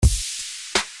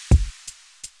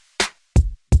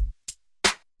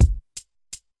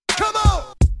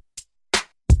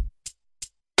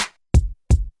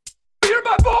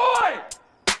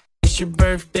your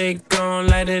birthday, gon'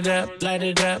 light it up, light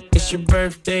it up. It's your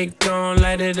birthday, gon'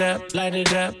 light it up, light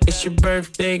it up. It's your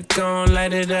birthday, gon'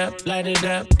 light it up, light it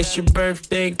up. It's your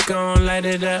birthday, gon' light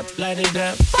it up, light it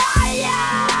up.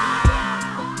 Fire!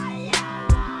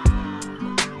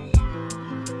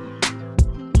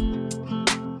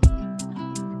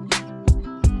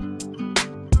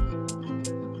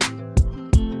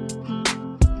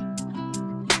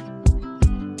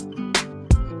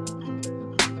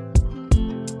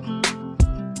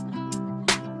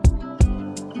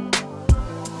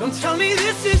 Don't tell me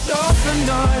this is all for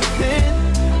nothing.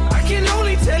 I can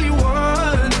only tell you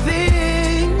one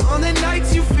thing. On the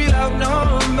nights you feel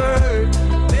outnumbered,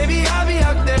 baby, I'll be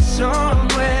out there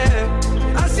somewhere.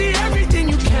 I see everything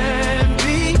you can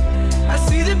be. I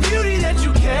see the beauty that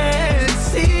you can't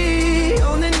see.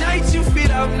 On the nights you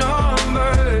feel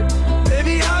outnumbered,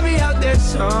 baby, I'll be out there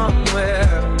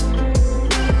somewhere.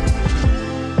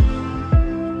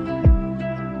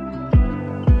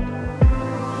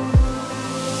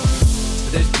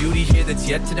 There's beauty here that's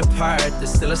yet to depart.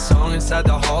 There's still a song inside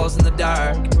the halls in the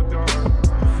dark.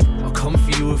 I'll come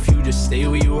for you if you just stay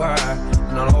where you are,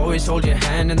 and I'll always hold your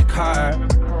hand in the car.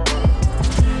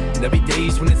 There'll be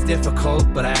days when it's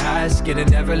difficult, but I ask you to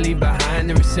never leave behind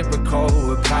the reciprocal.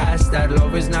 We're past that,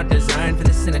 love is not designed for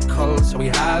the cynical. So we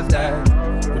have that,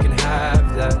 we can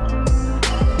have that.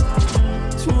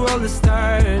 To all the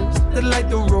stars that light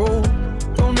the road,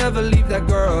 don't ever leave that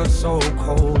girl so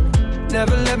cold.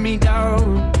 Never let me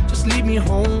down, just leave me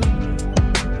home.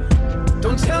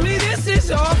 Don't tell me this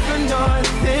is all for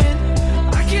nothing.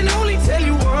 I can only tell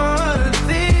you one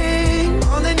thing.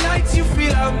 On the nights you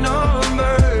feel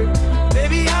outnumbered,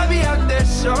 baby, I'll be out there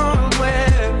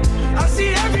somewhere. I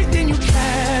see everything you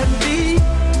can be.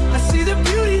 I see the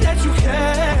beauty that you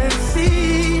can't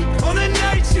see. On the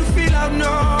nights you feel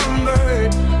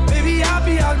outnumbered, baby, I'll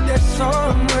be out there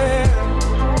somewhere.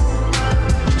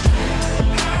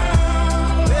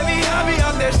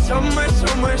 There's somewhere,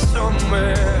 somewhere,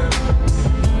 somewhere.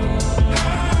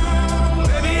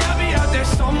 Baby, I'll be out there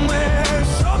somewhere,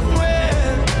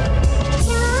 somewhere.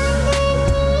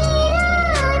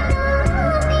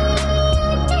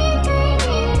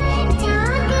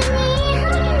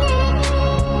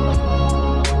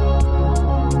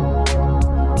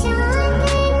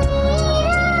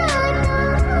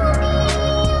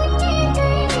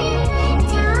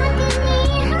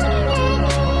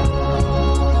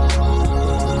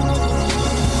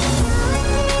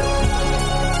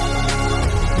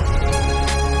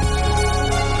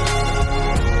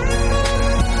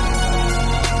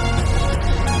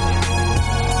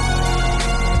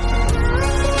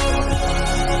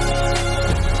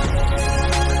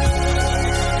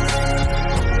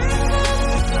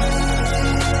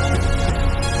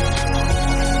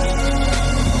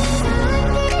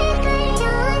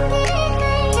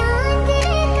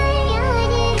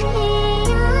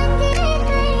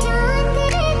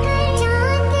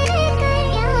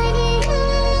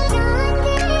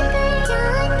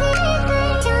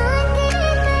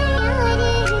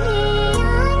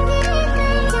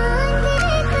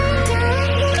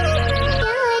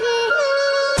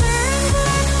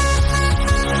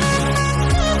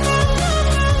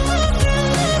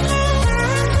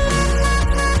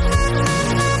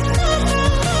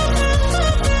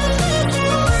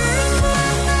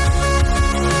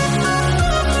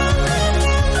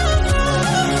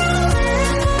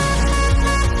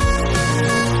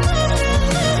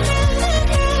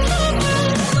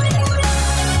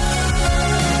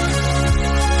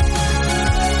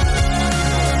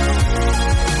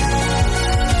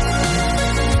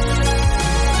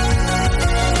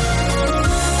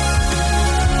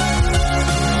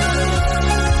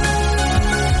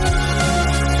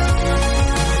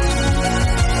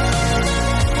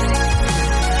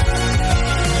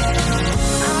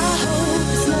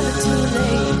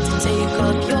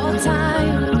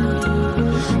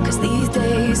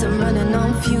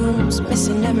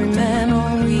 Missing every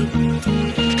memory.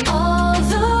 All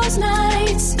those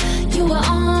nights you were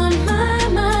on my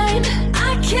mind.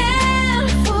 I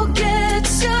can't forget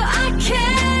you. I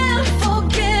can't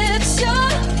forget you.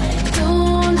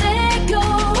 Don't let go,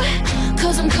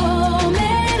 'cause I'm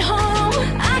coming home.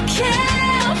 I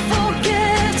can't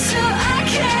forget you. I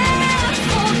can't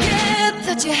forget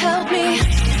that you held me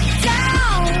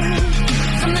down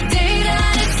from the day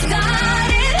that it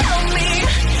started. Held me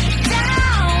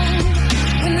down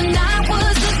when the night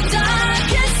was the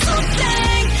darkest. So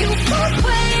thank you for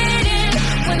waiting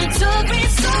when it took me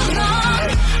so long.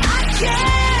 I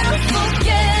can't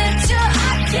forget you.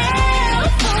 I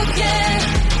can't forget.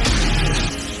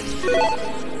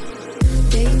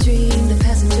 Daydream, the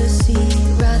passenger seat,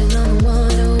 riding on the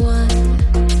 101.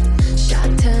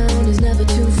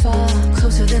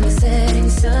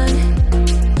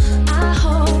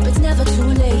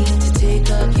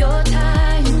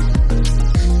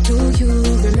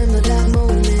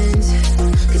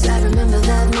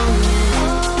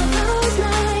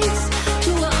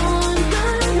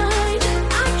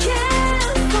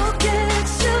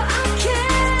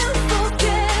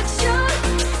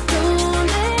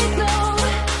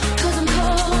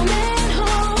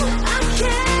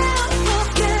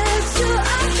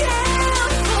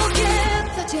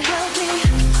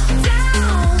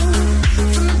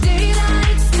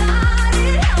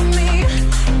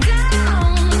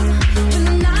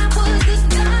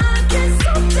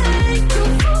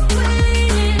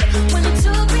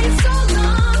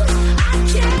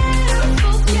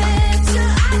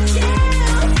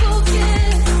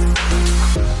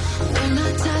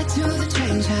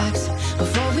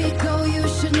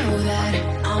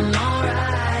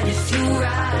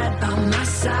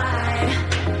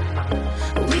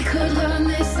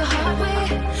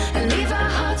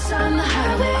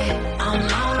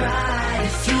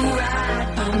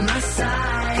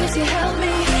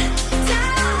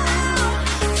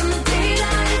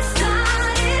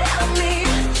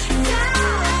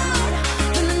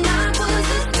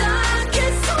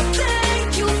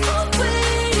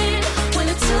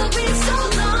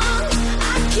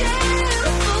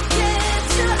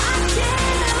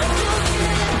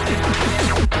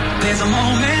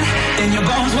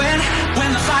 comes when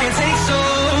the fire takes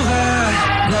over.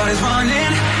 Blood is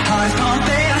running, heart is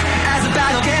pumping as the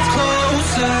battle gets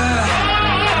closer.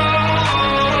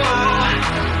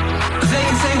 They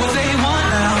can say what they want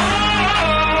now.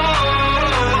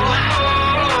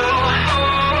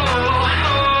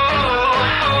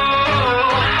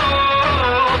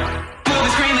 We'll be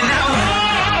screaming out.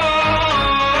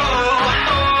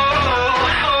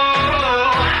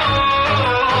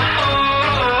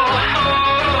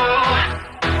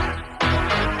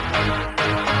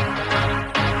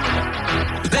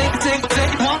 They can say what they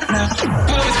want now.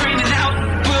 We'll be screaming out.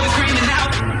 We'll be screaming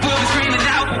out. We'll be screaming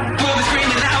out. We'll be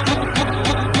screaming out.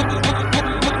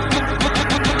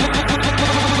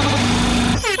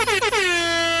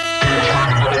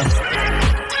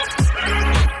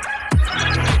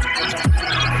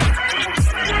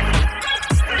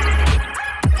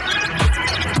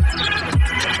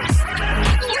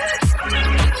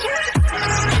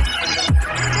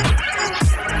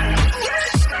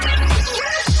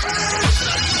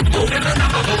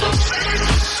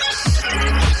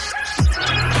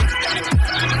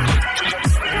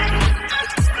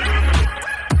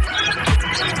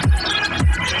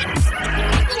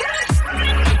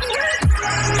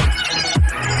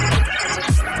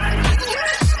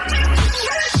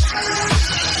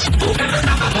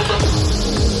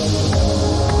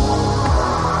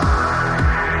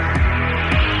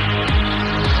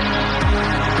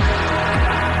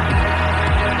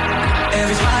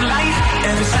 Every spotlight,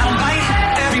 every soundbite,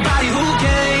 everybody who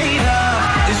gave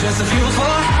up is just a fuel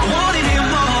for wanting him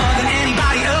more than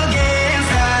anybody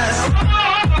against us.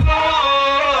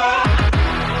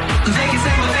 They can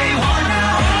say what they want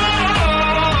now.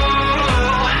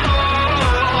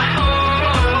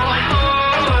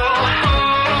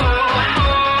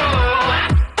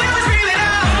 We'll be screaming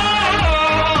out.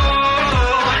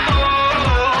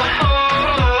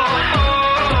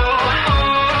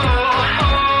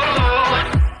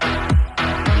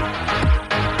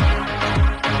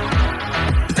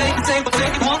 They can say what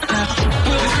they want now.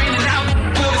 We'll be screaming out.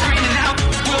 We'll be screaming out.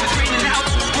 We'll be screaming out.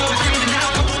 We'll be screaming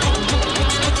out.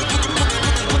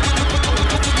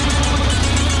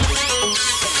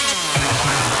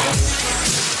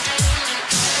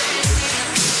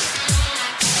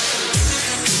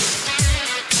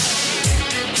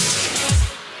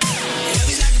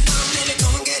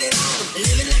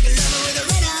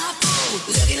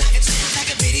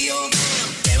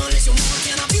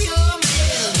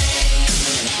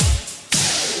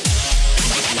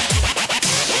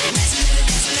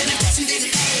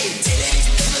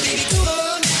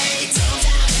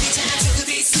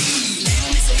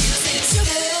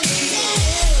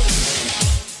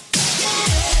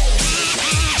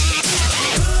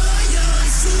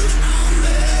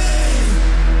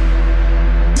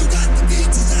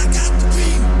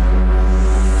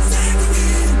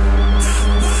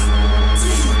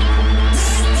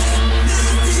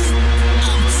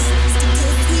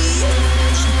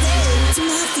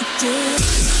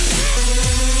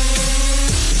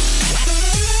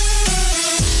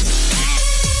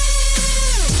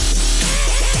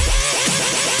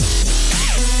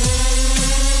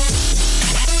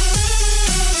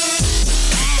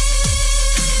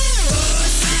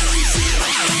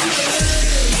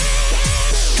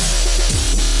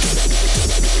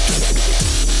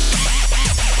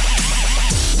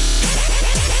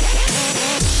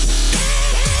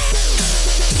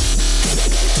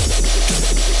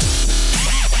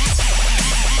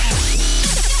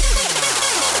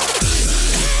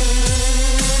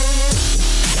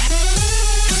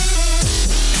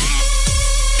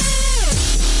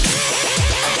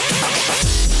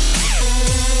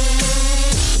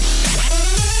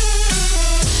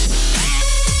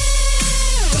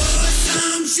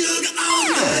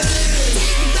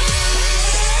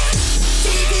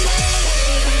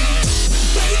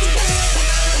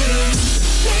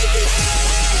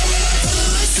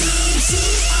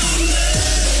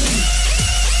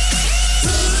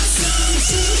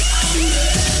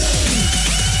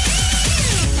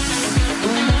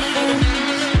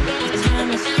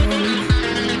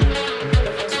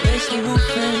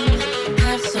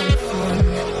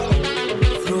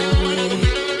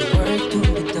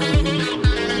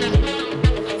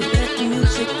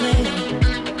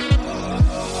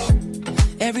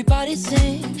 Everybody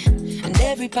sing and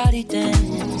everybody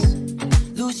dance.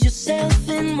 Lose yourself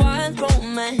in wild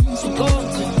romance. We're going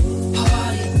to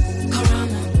party,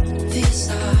 caramba,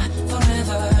 fiesta,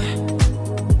 forever.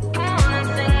 Come on and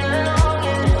sing along,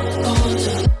 yeah. Going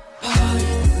to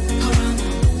party, caramba,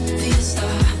 fiesta,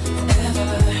 forever.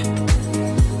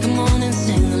 Come on and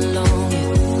sing along,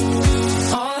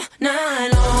 yeah. All night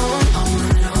long, all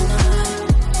night, all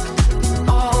night.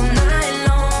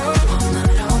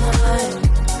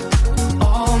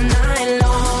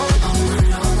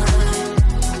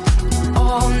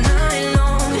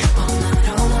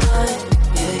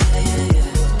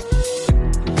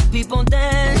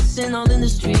 dancing all in the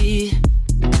street.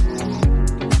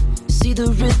 See the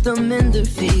rhythm in their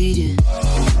feet. Yeah.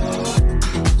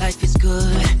 Life is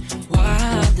good,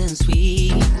 wild and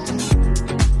sweet.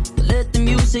 Let the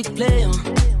music play on.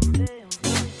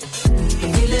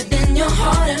 Feel it in your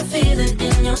heart and feel it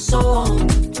in your soul.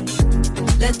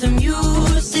 Let the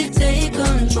music take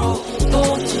control.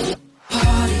 Go to the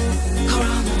party,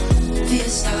 caramba,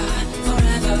 fiesta,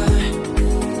 forever.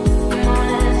 Come on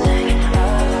and sing it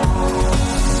loud.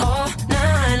 All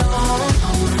night long,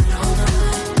 all night, all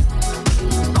night.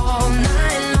 All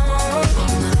night long,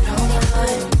 all night, all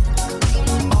night.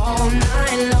 All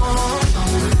night long,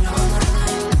 all night, all night.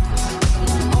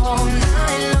 All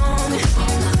night long,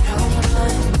 all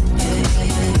night, yeah,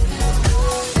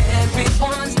 yeah.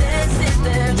 Everyone's dancing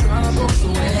their troubles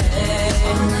away.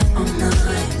 All night, all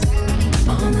night,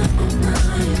 all night, all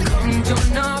night. Come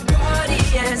join our party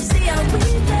and see how we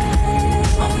play.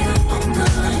 All night, all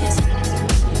night,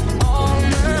 all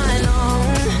night long,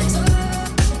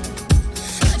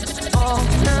 all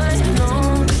night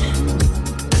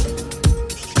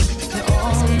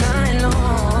long, all night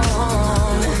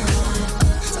long,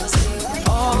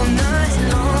 all night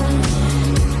long,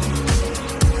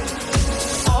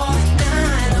 all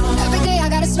night long. Every day I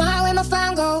gotta smile when my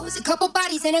phone goes. A couple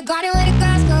bodies in a garden where the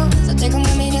grass goes. So take 'em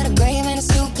with me to the grave in a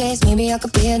suitcase. Maybe I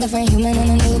could be a different human in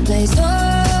a new place. No,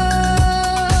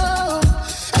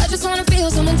 I just wanna feel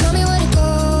someone tell me where to go.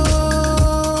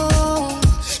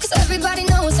 'Cause everybody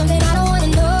knows something I don't wanna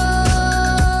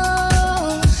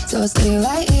know. So I'll stay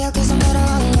right here 'cause I'm better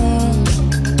alone.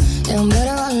 Yeah, I'm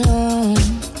better alone.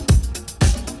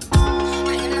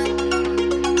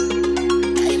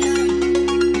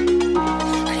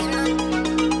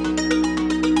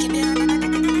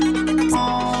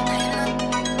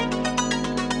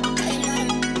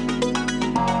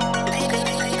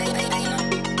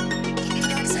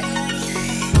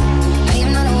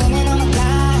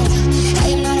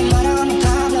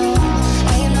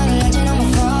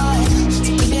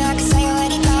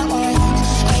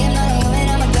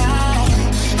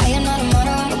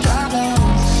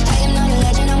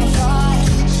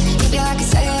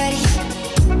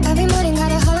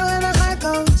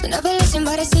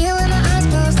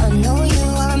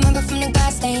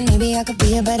 I could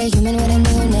be a better human with a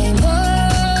new name. Oh,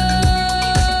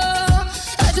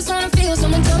 I just wanna feel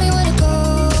someone tell me where to go.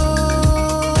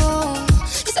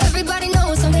 'Cause everybody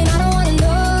knows something I don't wanna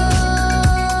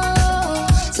know.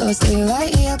 So I'll stay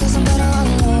right here 'cause I'm better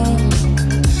alone.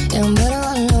 Yeah, I'm better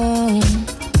alone.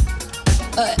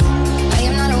 I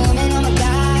am not a woman, I'm a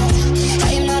god. I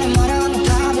am not a martyr, I'm a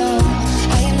problem.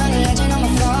 I am not a legend, I'm a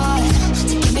fraud.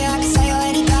 To keep it, I can say I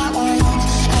already got one.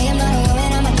 I am not a woman,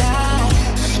 I'm a god.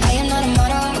 I am not a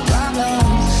martyr, I'm a problem.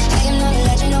 I am not a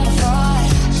legend, I'm a fraud.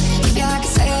 Keep it, I can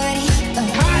say I already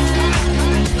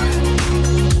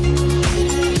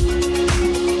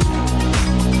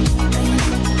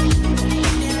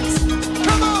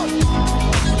Come on!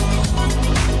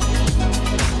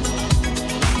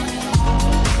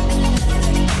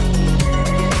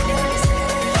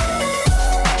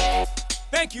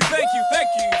 Thank you,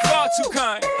 far too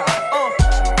kind.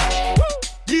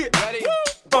 Yeah. Ready?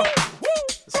 Let's go.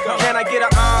 Can I get an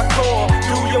encore?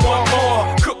 Do you want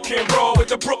more? Cook and roll with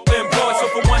the Brooklyn boys. So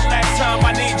for one last time,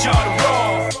 I need y'all to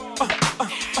roll.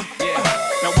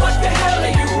 Now what the hell are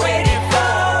you waiting for?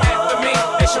 After me,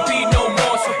 there should be no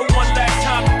more. So for one last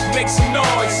time, make some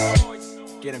noise.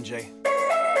 Get him, Jay.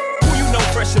 Who you know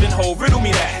fresher than Ho? Riddle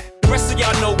me that. The rest of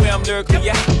y'all know where I'm lyrically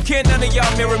at. Can't none of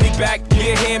y'all mirror me back.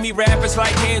 Yeah, hear me rap, it's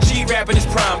like hand G rapping his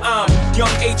prime. I'm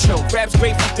young H.O., raps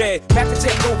Grateful Dead. Back to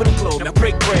take over the globe, now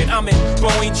break bread. I'm in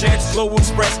Boeing Jets, Global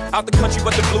Express. Out the country,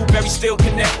 but the blueberries still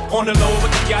connect. On the low,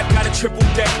 but the yacht got a triple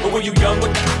deck. But when you young,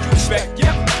 what the you expect?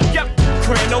 Yep.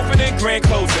 Grand opening, grand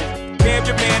closing. Damn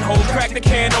your manhole, crack the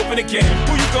can open again.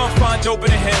 Who you gonna find open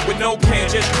a hand with no pen?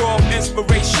 Just draw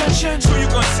inspiration. Who you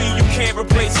gonna see you can't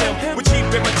replace him with cheap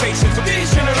imitations of these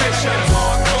generations.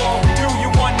 Encore, do you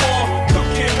want more? Cook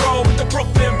and roll with the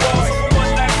Brooklyn boys. So for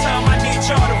one last time, I need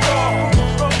y'all to roll.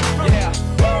 Yeah.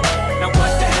 Now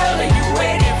what the hell are you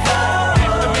waiting for?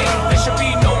 After me, there should be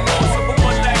no more. So for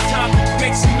one last time,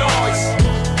 make some noise.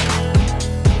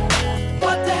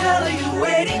 What the hell are you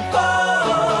waiting for?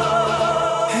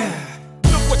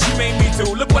 Look what you made me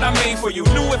do. Look what I made for you.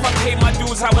 Knew if I paid my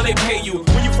dues, how will they pay you?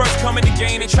 When you first come in the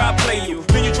game, they try to play you.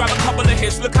 Then you drop a couple of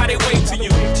hits, look how they wave to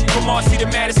you. From Marcy to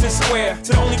Madison Square,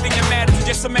 to the only thing that matters is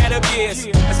just a matter of years.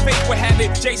 As fate would have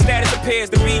it, J status appears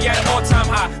to be at an all-time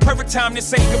high. Perfect time to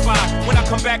say goodbye. When I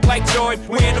come back like Joy,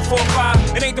 we're in the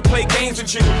 4-5. It ain't to play games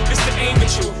with you, it's to aim at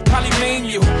you. Probably maim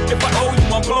you. If I owe you,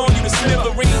 I'm blowing you to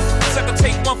smithereens. Sucker,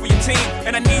 take one for your team,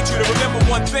 and I need you to remember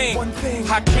one thing.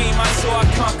 I came, I saw, I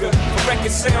conquered. A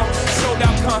record sale, sold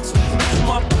out concert.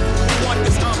 Come up, you want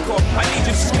this encore? I need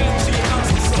you to scream to your lungs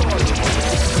and sword.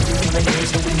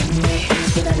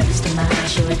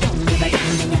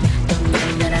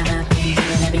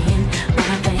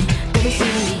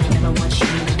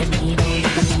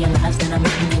 Then I'm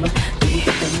looking you up. Do you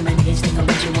think that you might be think of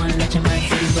what you want? Let your mind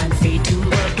free, run free to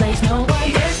a place no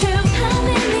one gets to. How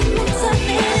many minutes I've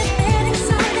been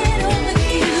excited over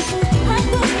you? I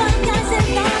close my eyes and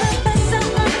thought of us so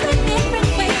much in different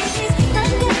ways.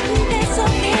 I've gotten there so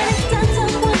many times I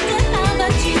wonder how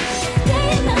about you. Day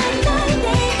and night, night and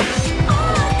day.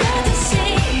 All I got to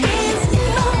say is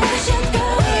you're my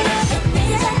sugar. The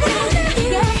things I do to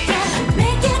you, yeah,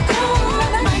 make it go.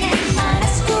 Money, mine,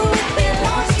 school, it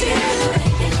belongs to you.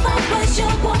 If I was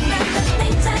your woman, the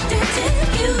things I do to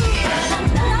you, but I'm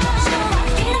not sure I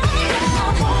can if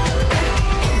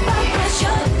I was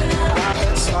your girl. I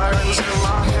had sirens in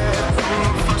my head from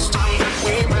the first time that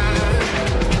we met.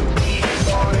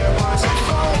 Thought it was a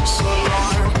false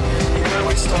alarm. Yeah,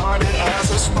 we started as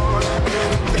a sport.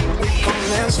 Didn't think we'd come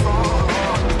this far.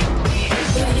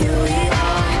 But here we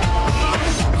are.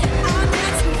 I'm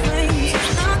dancing flames.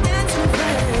 I'm dancing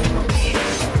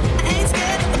flames. I ain't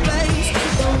scared of the blaze.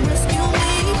 Don't rescue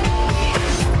me.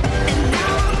 And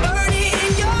now I'm burning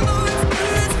in your arms.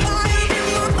 There's fire in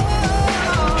my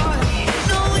heart.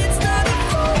 No, it's not a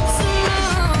false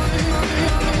alarm.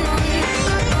 No, it's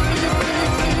not a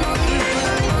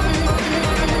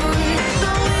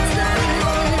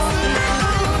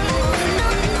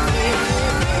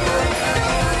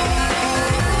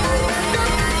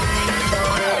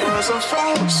It was a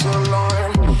false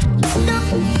alarm.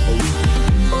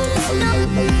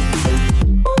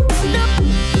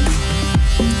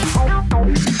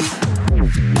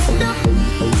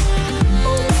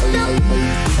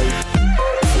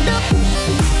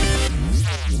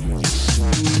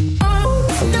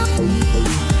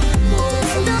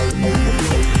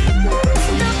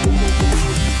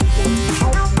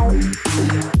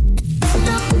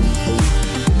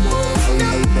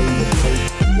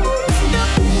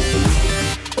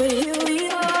 But here we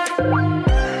are.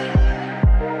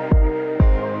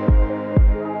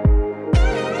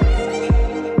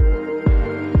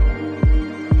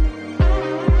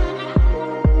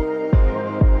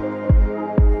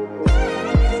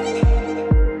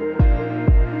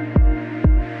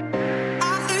 I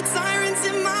heard sirens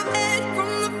in my head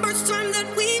from the first time that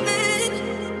we met.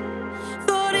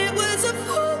 Thought it was a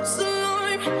false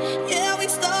alarm. Yeah, we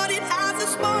started as a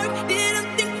spark.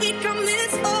 Didn't think we'd come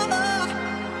this far.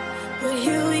 But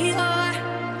here we are.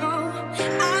 Oh,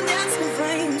 I'm dancing in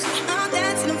flames. I'm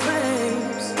dancing in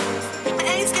flames. I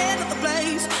ain't scared of the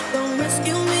blaze. Don't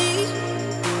rescue me.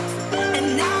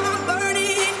 And now I'm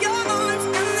burning in your arms.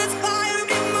 And there's fire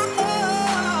in my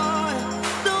heart.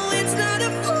 No, it's not a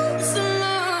false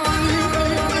alarm.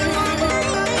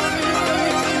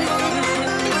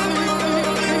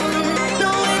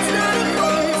 No, it's not a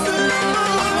false alarm.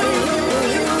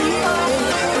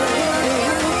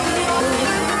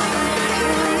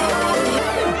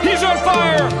 He's on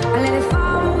fire! I let it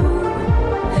fall,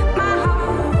 my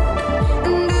heart,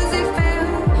 and as it fell,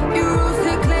 you rose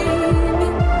to claim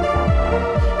it.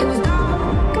 It was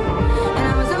dark, and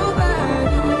I was over,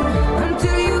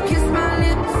 until you kissed my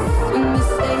lips and you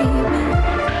saved me.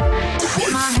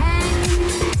 My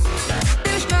hands,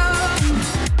 they're strong,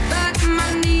 but my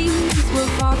knees will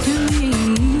fall too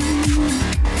weak.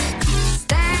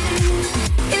 Stand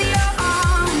in your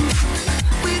arms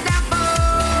without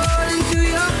falling to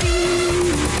your feet.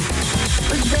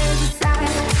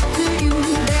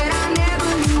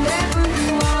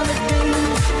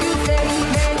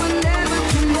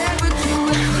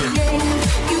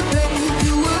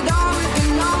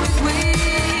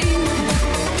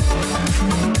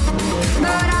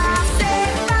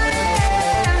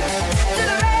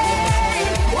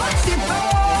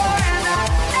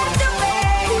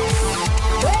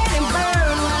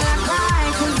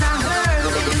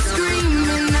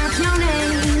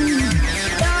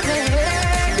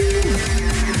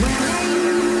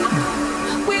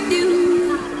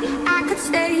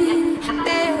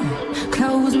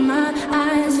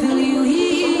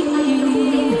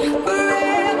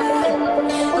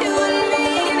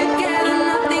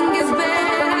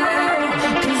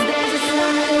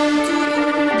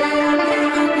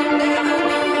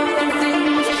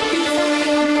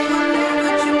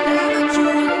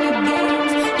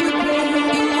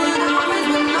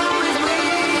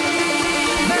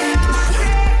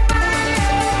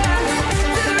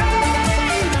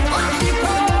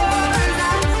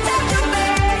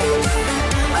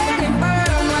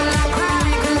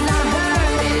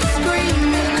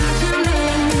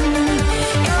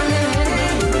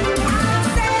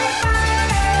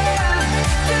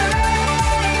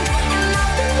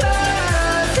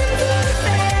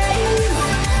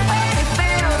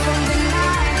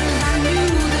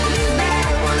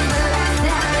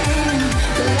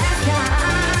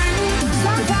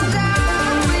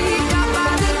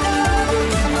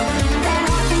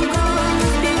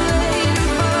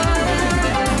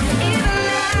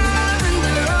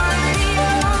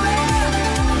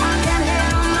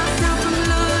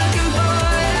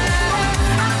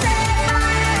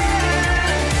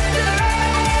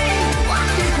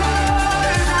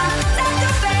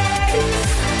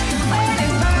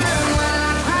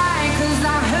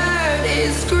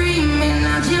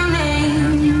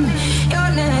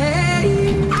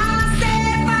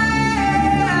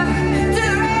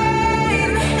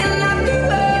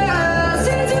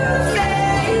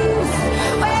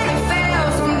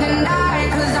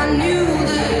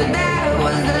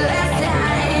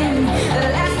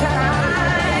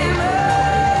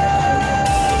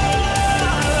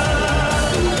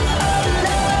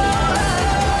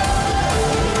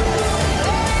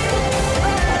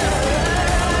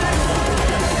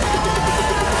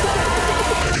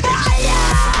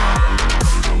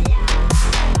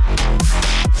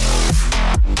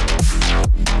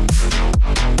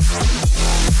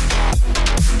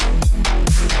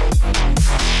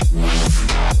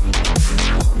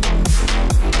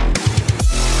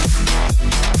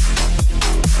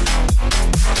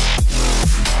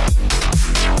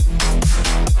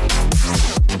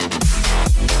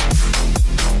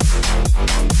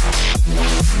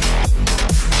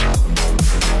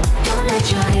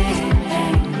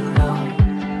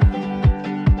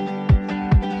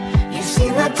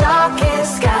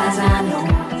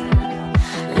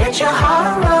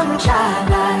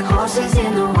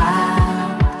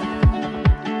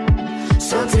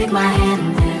 take my hand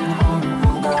and then home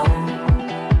we'll go.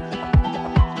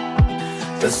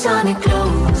 The sonic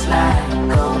glows like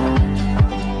gold.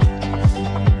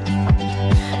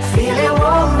 Feel it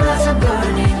warm as a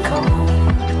burning coal.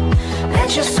 Let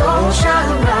your soul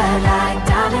shine bright like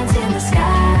diamonds in the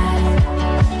sky.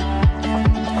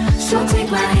 So take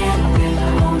my hand and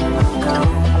home we'll go.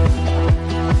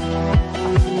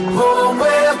 Home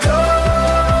we'll go.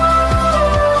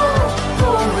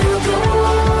 Home we'll go.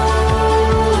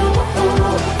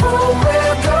 Home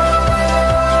we'll go.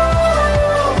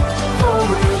 Home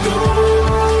we'll go.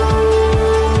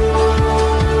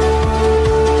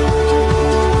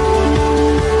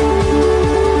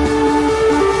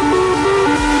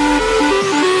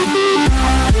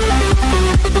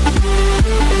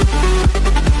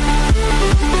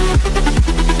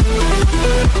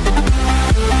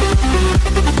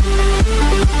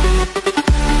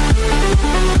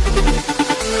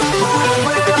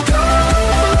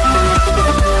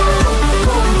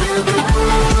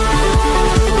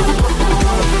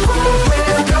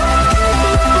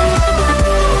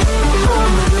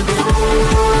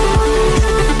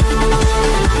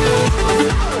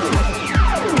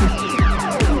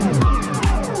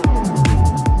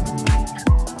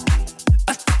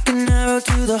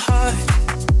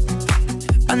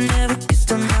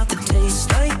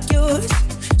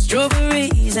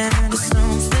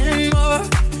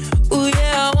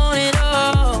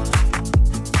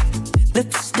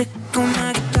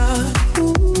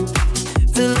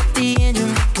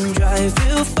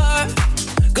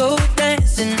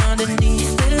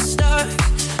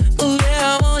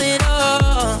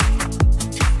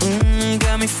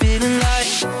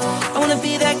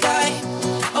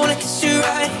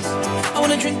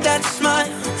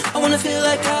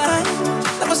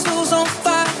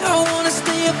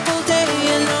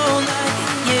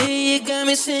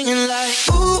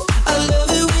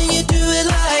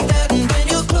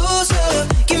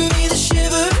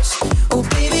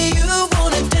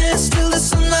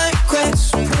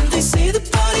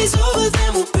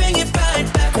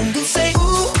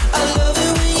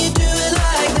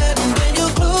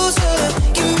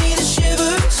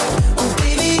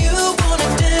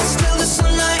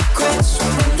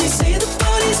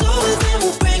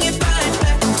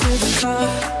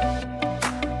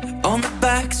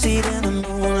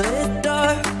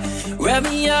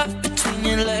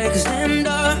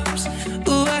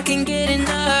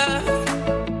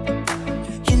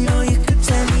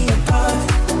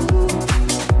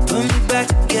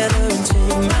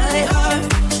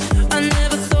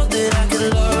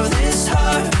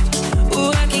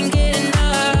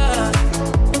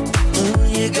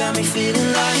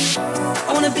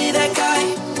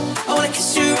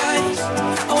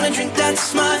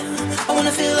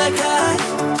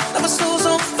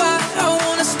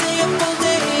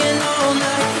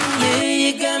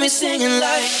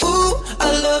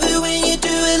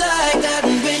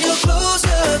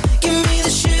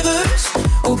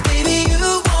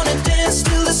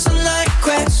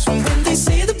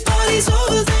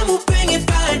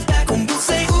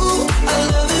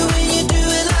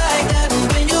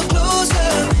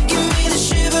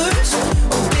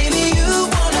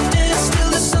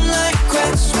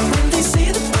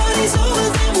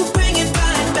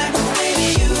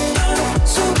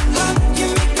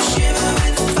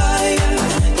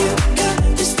 You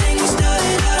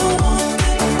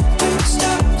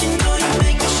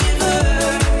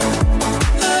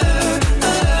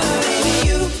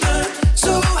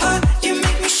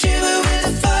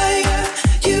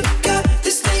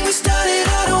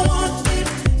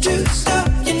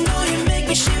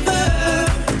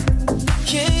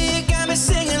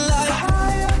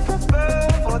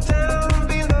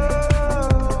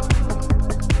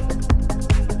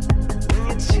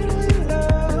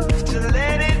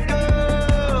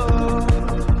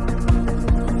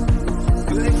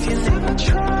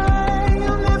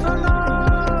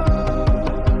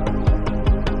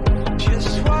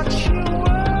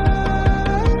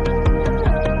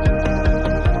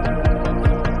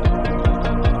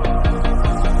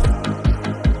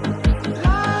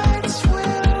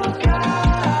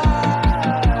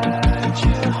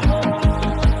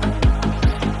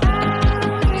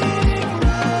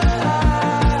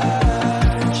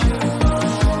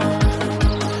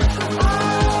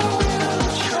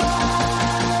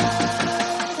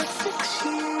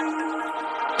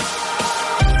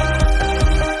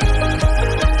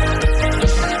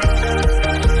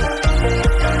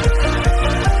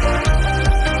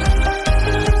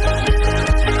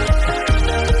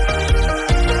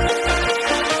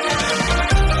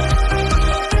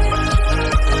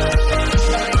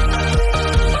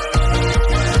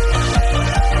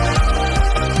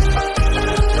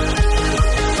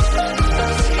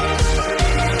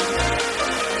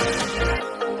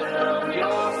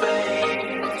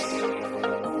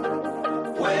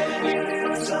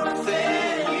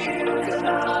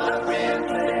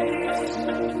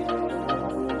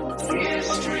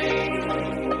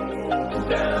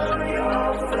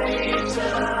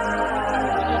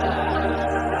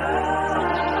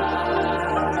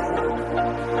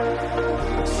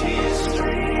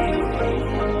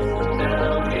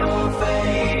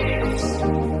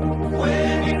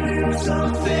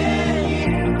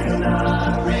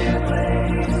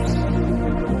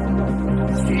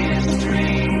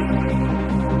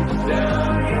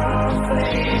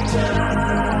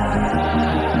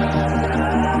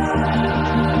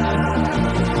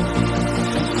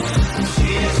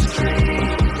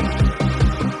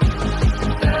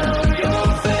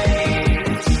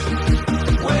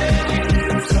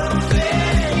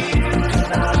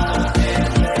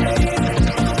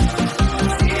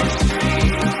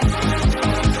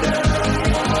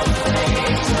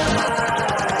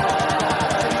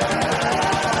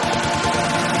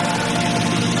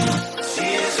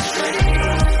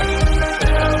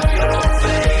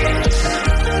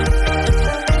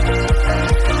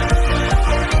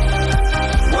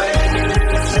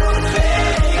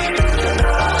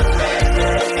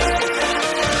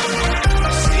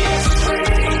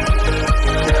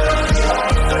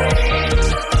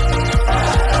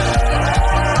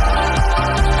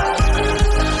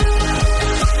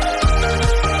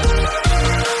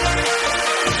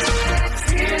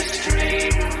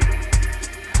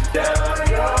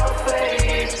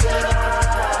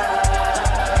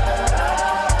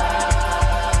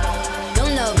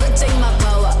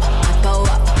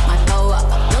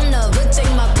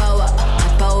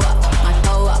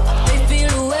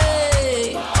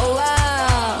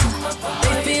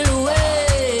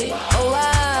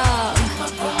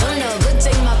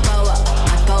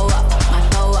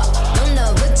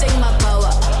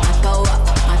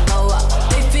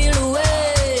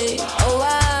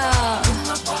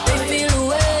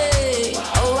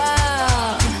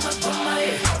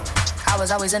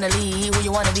was always in the lead. Who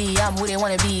you wanna be? I'm who they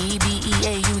wanna be.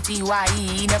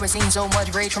 B-E-A-U-T-Y-E. Never seen so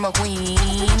much rage from a queen.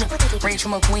 Rage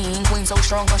from a queen. Queen so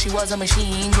strong cause she was a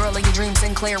machine. Girl of your dreams,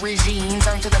 Sinclair regime.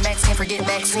 Turn to the max, can't forget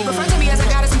vaccine. Refer to me as a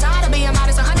goddess, I'm tired of being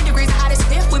modest. 100 degrees the hottest.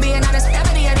 If we being honest,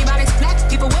 ever be anybody's. Black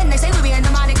people win, they say we being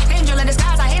demonic. Angel in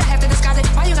disguise, I hate I have to disguise it.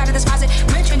 Why you gotta despise it?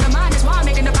 Rich in your mind is why I'm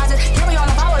making deposit. Carry all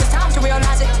the power, it's time to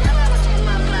realize it.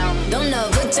 Don't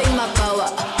never take my power,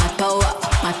 my power,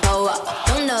 my power.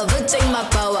 Don't never take my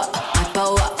power, my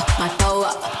power, my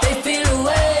power. They feel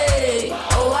away,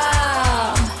 oh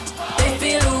wow. They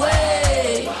feel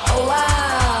away, oh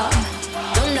wow.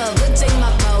 Don't never take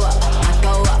my power, my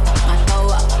power, my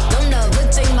power. Don't never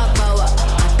take my power,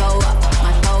 my power,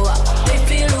 my power. They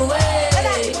feel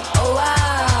away, oh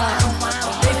wow.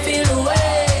 They feel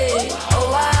away, oh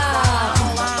wow.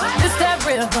 This that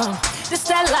rhythm, this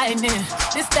that lightning.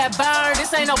 This that burn,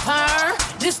 this ain't no perm.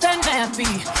 This that nappy,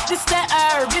 this that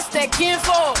herb, this that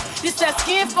kinfolk, this that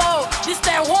skinfolk, this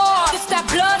that war, this that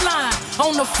bloodline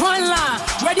on the front line,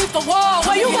 ready for war.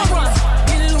 Where you gonna run?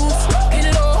 Get it loose, get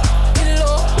it low, get it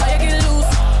low. Why you get it loose,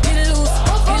 get it loose,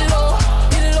 get it low,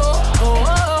 get it low. Oh,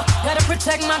 oh, gotta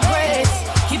protect my grace,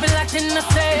 keep it locked in the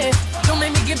safe. Don't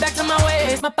make me get back to my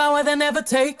ways. My power they never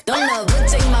take. Don't never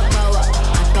take my power,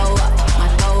 my power, my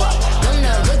power. Don't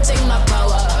never take my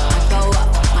power.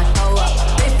 My power,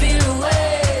 they feel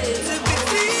away. To be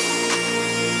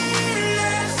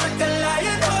fearless like a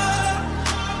Lionheart,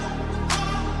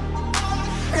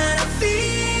 and I feel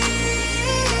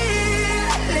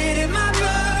it in my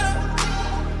blood.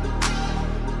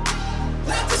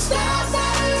 Let the stars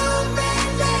that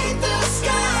illuminate the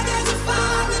sky. There's a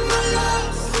fire in my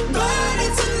lungs,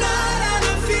 burning tonight, and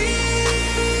I feel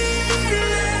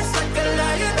like a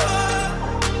Lionheart.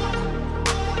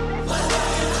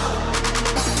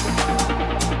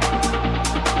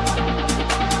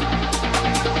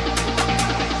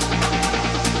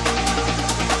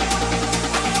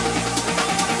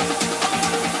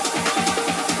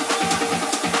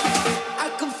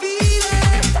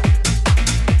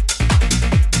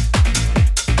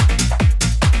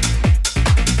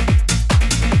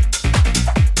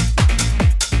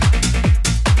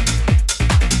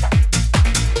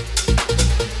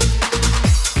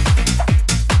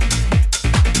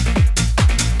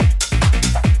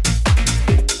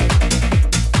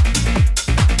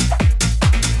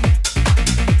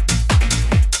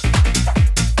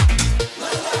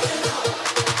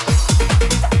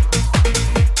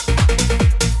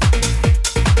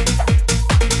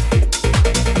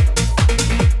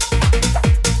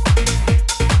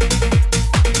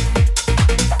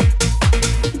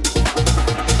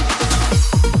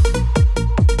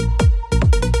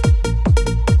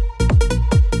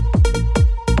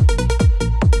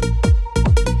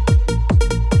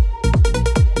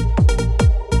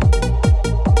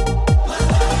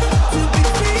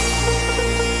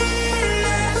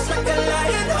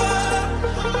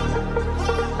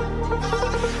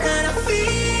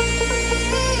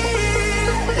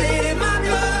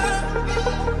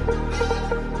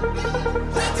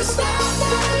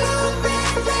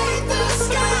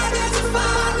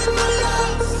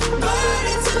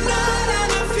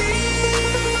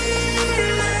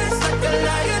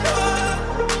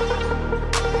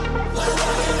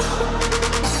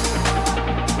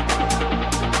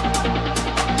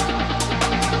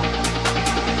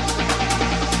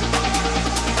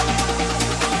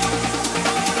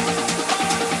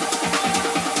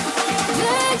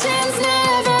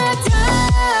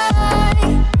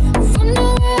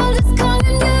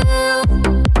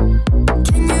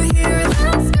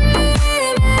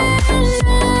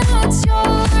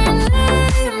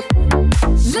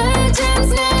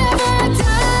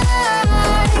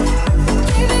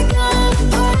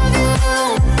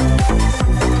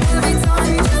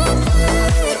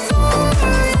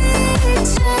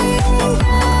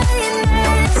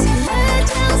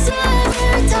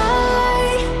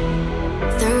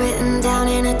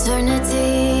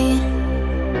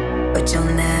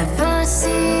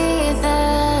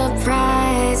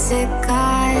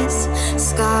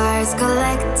 Scars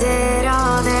collected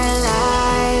all their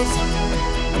lives.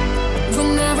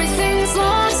 When everything's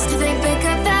lost, they pick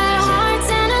up their hearts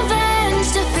and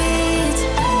avenge defeat.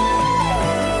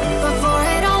 Before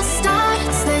it all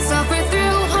starts, they suffer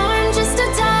through harm just to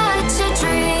touch a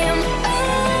dream.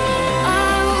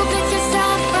 I will pick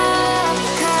yourself up,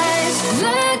 'cause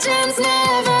legends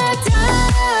never die.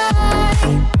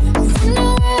 When the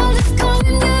world is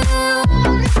calling you,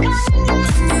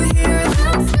 can you hear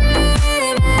them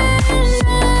screaming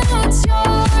out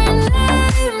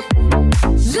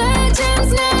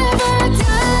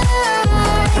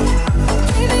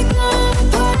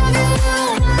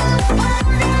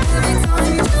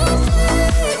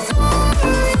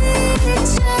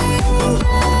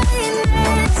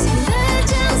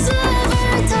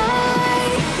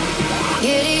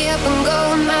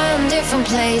different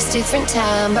place, different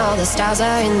time. All the stars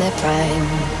are in their prime.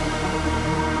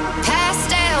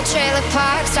 Pastel trailer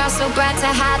park, stars so bright to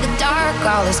hide the dark.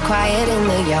 All is quiet in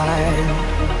the yard.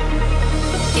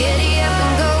 Giddy up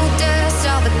and gold dust,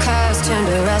 all the cars turn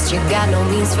to rust. You got no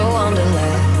means for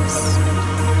wanderlust.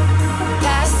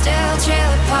 Pastel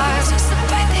trailer park, stars so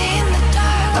bright in the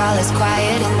dark. All is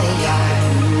quiet in the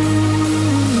yard.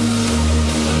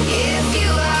 If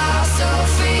you are so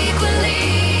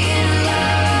frequently in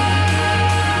love,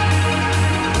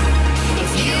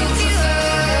 if you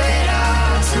prefer it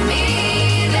all to me,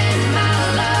 then my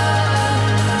love,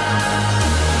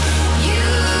 you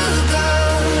go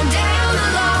down the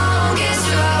longest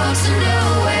road to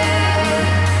nowhere.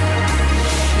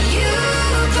 You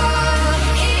pull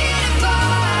it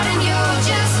apart and you're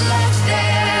just left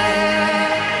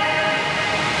there.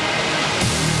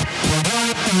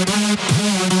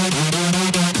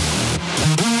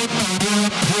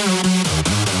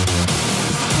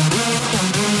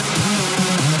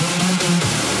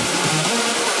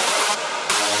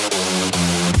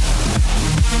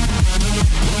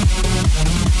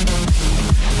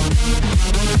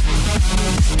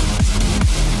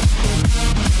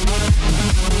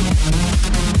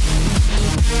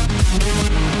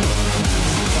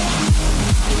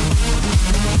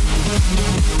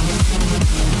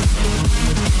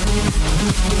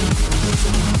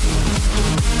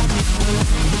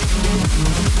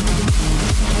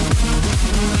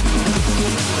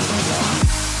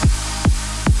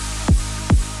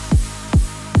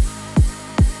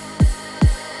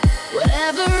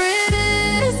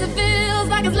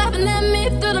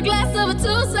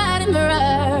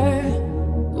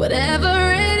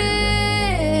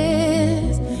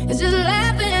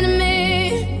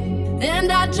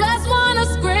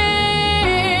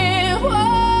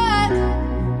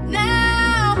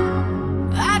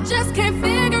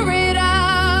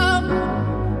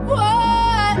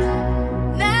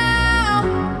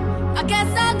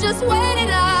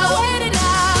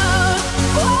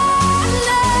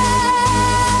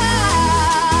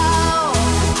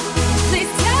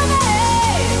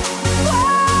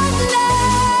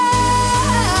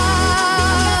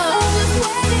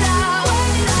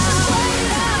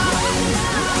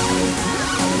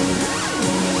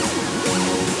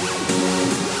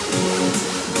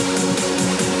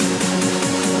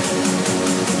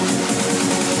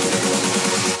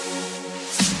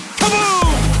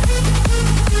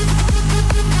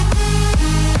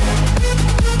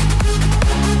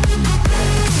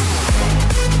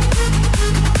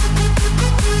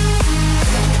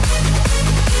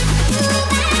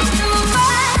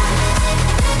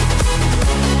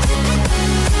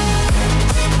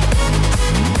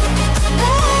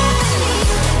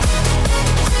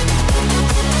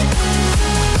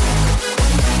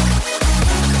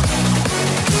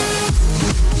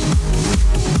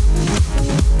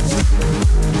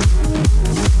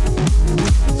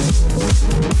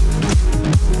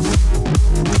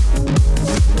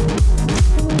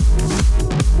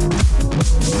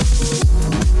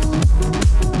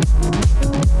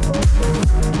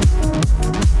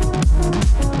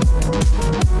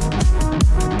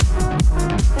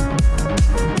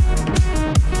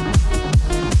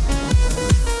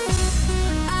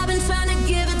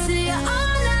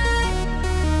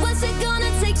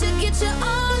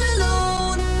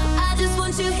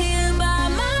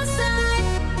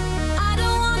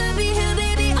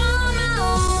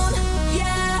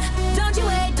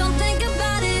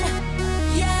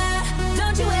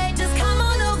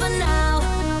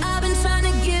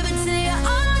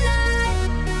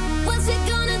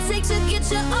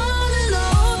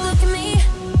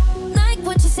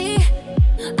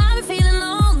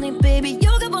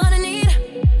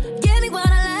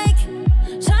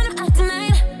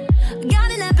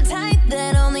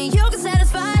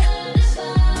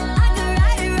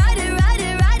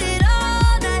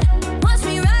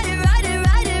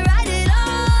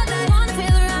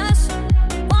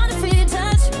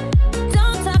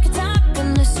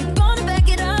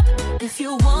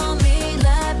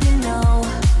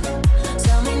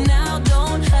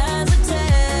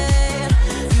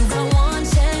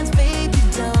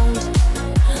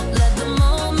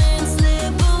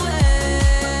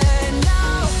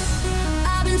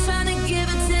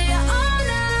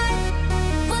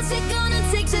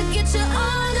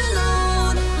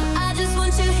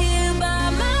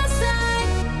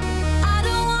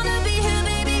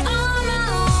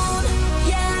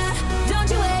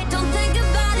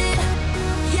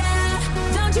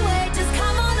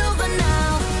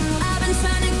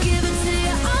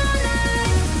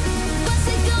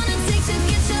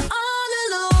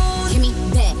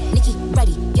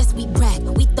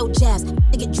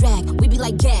 get dragged. We be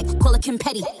like gag, call it Kim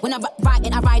Petty. When I ride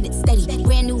it, I ride it steady.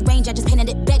 Brand new range, I just painted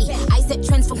it Betty. I set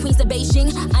trends from Queens to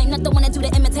Beijing. I'm not the one that do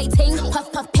the imitating.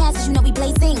 Puff, puff, passes, you know we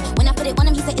blazing. When I put it on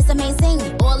him, he said it's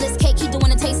amazing. All this cake, he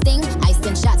doing a tasting. I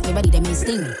send shots, get ready, they may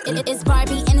sting. It's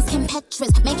Barbie and it's Kim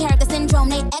Petras. Main character syndrome,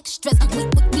 they extras.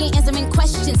 We ain't answering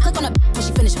questions. Click on her when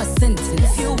she finish her sentence.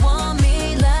 If you want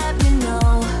me, let me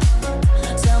know.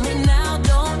 Tell me now,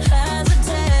 don't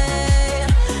hesitate.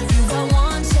 You got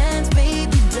one chance,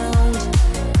 baby, don't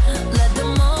let the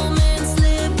moment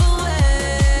slip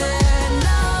away.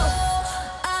 No,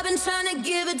 I've been trying to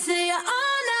give it to you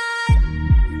all night.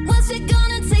 What's it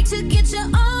gonna take to get you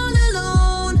all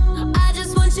alone? I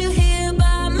just want you here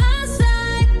by my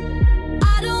side.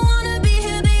 I don't wanna be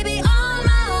here, baby, on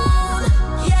my own.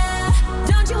 Yeah,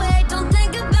 don't you wait, don't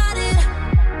think about it.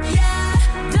 Yeah,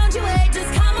 don't you wait,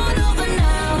 just come on over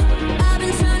now. I've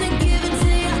been trying to give it to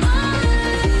you all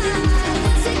night.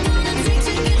 What's it gonna take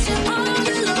to get you all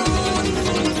alone?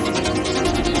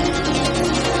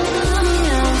 Come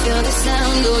around, feel the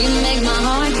sound. Oh, you make my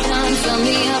heart pound. Fill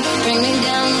me up, bring me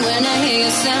down when I hear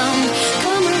your sound.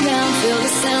 Come around, feel the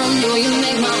sound. Oh, you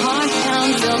make my heart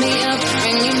pound. Fill me up,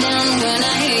 bring me down when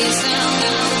I hear your sound.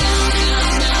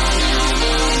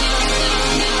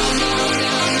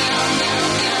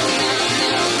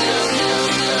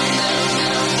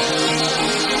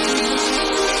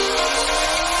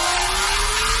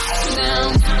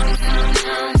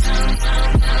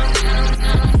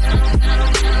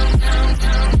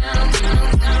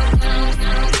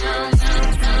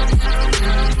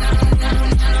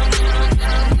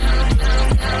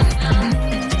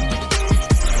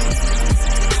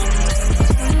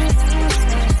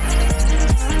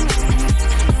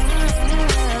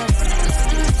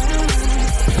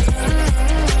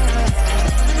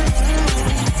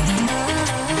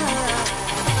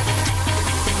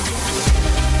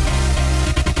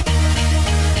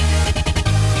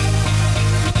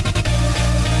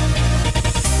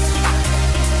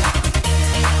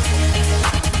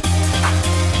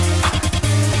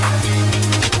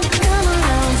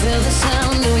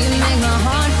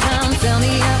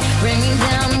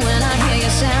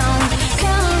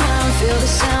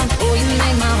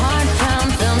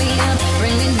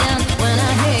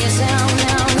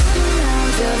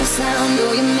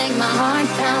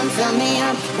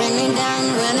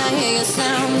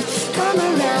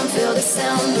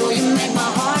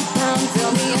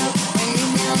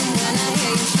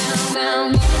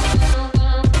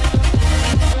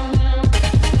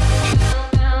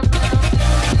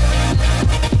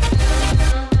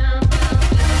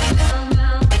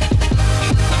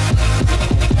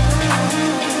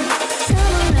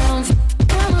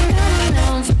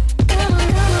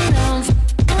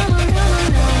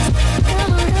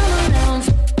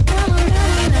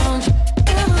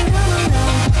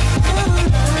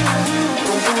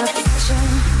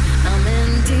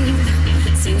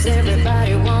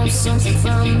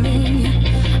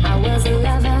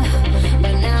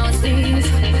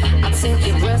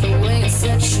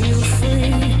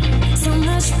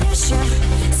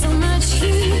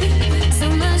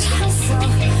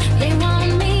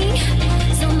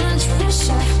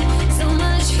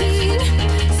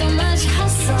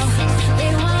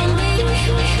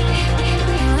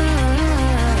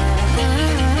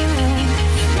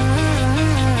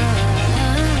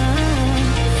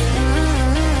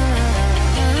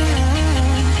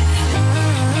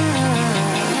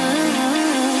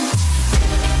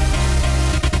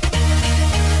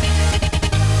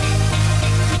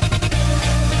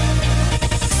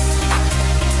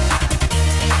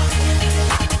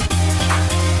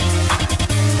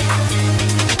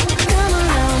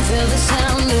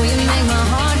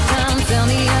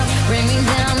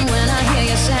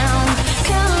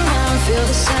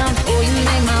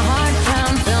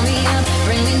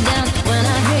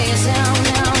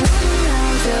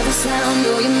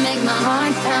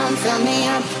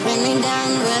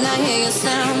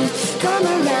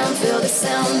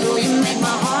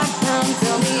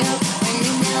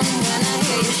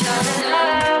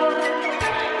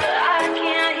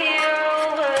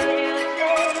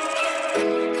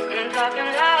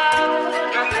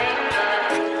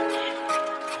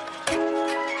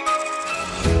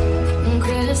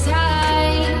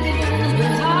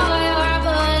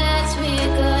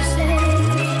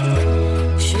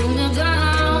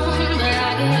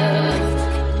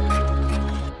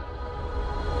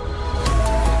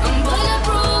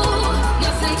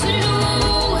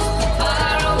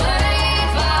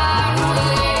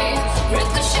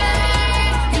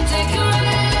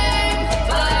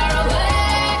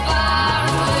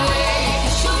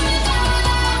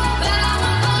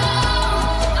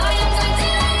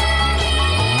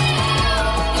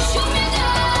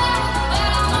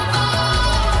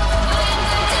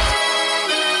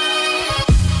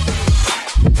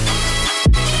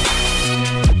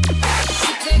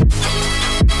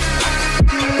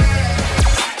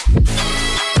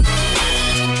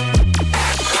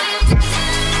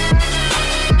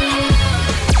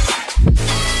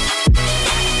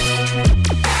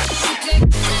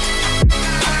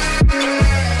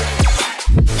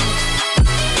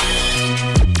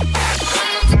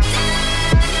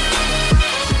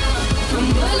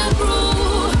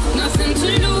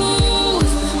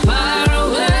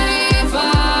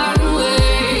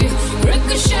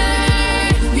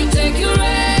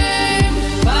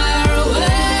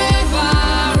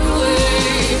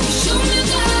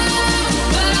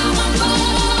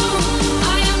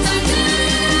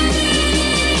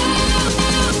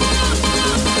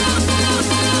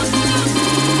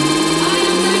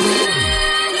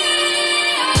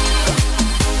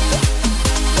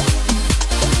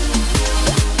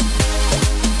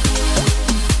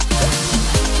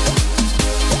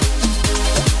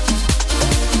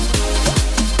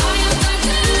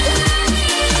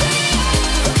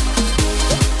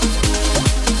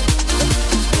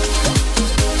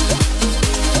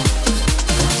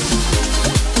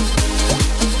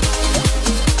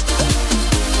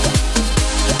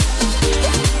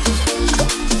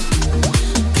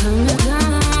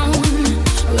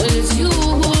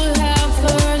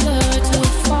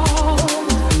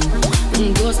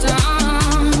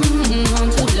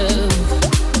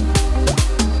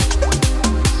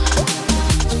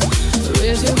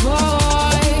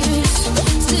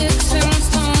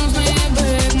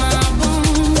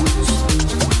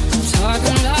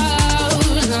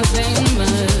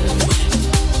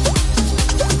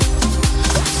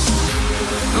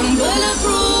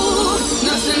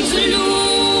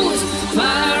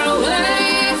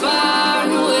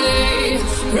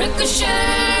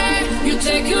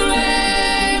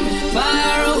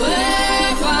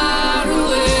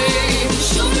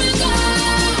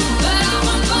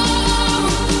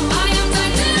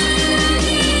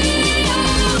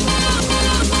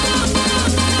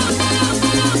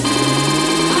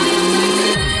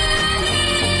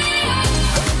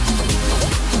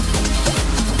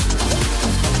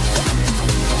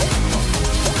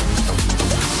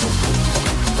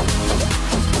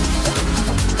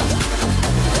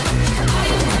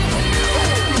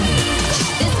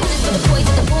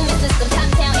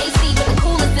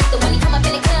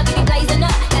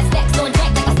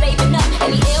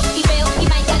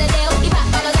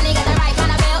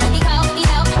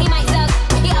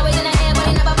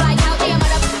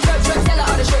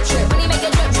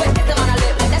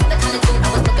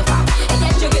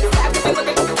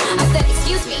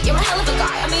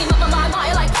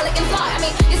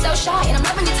 and I'm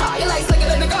rapping guitar. You like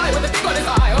slicking in the guy with the thing on his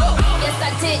eye. Oh.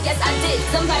 Yes I did.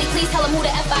 Somebody please tell him who the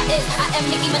F I is. I am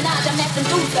Nicki Minaj, I'm at the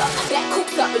Medusa. Back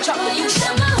cooped up with trouble, you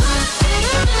set my heart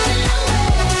beating away.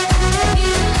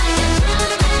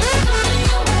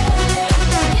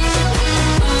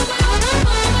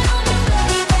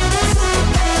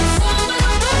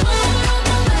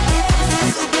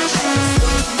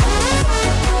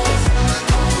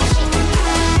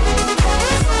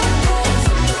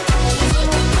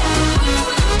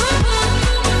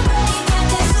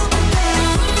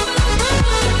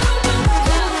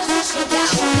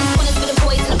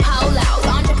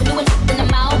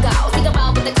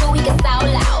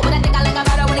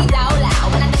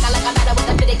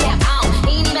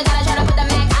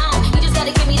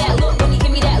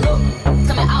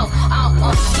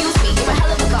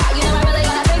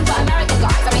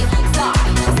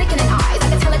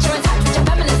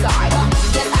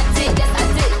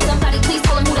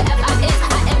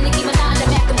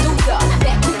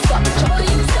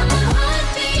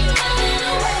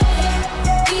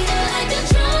 Beating like a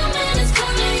drum and it's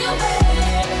coming your way.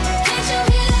 Can't you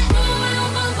hear that boom, boom,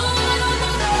 boom, boom, on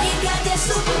the way? That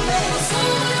super bass.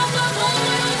 Boom, boom, boom,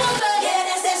 boom, on the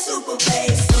way. That super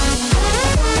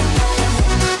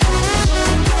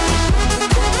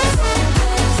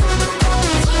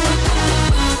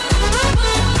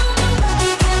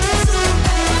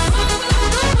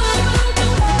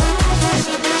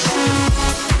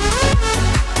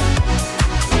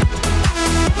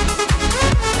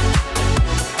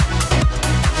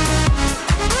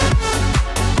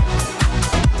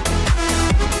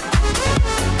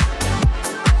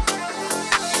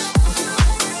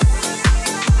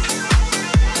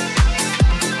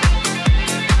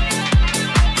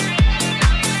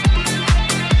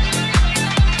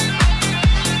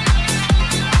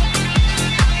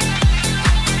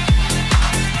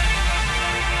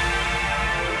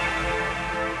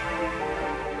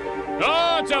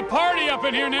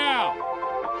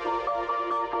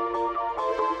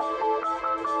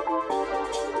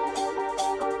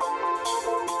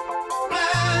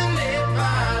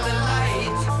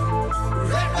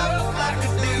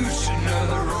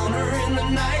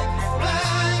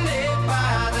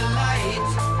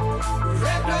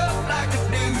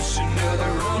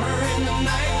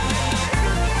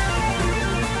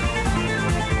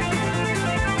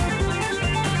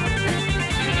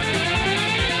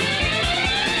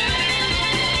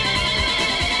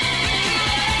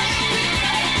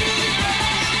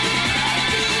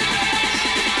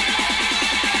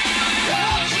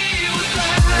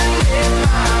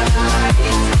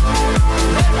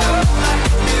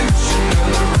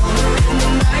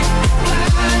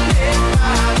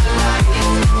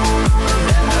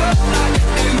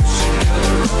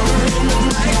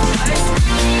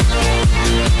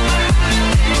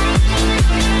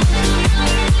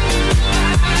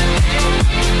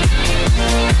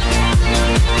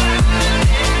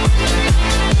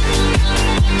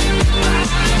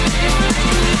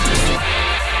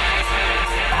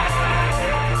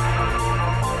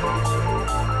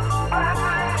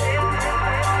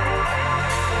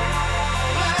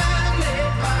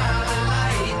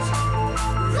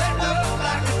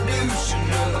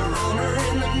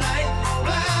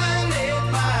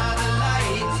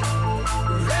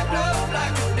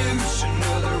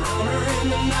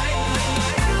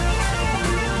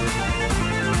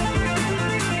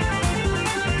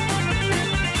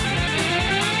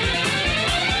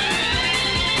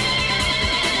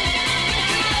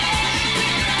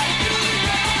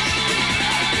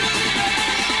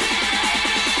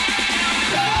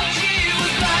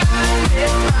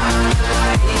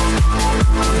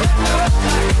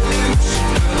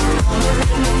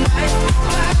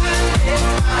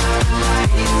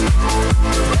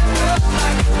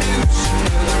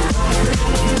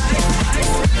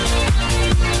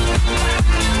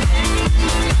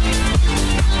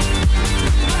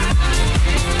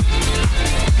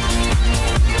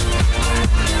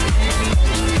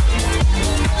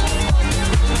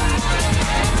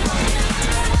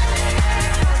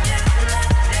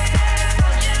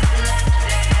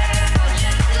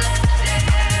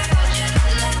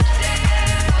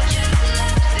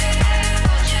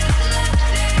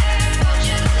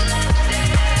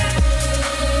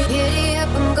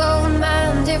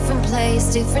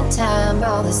different time,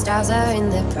 all the stars are in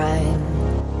their prime.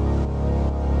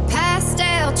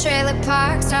 Pastel trailer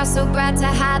parks, stars so bright to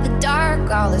hide the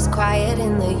dark, all is quiet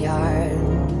in the yard.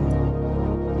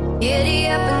 Giddy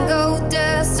up and go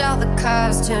dust, all the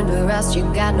cars turn to rust, you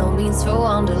got no means for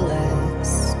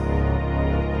wanderlust.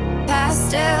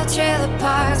 Pastel trailer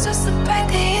parks, just look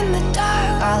brightly in the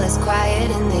dark, all is quiet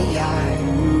in the yard.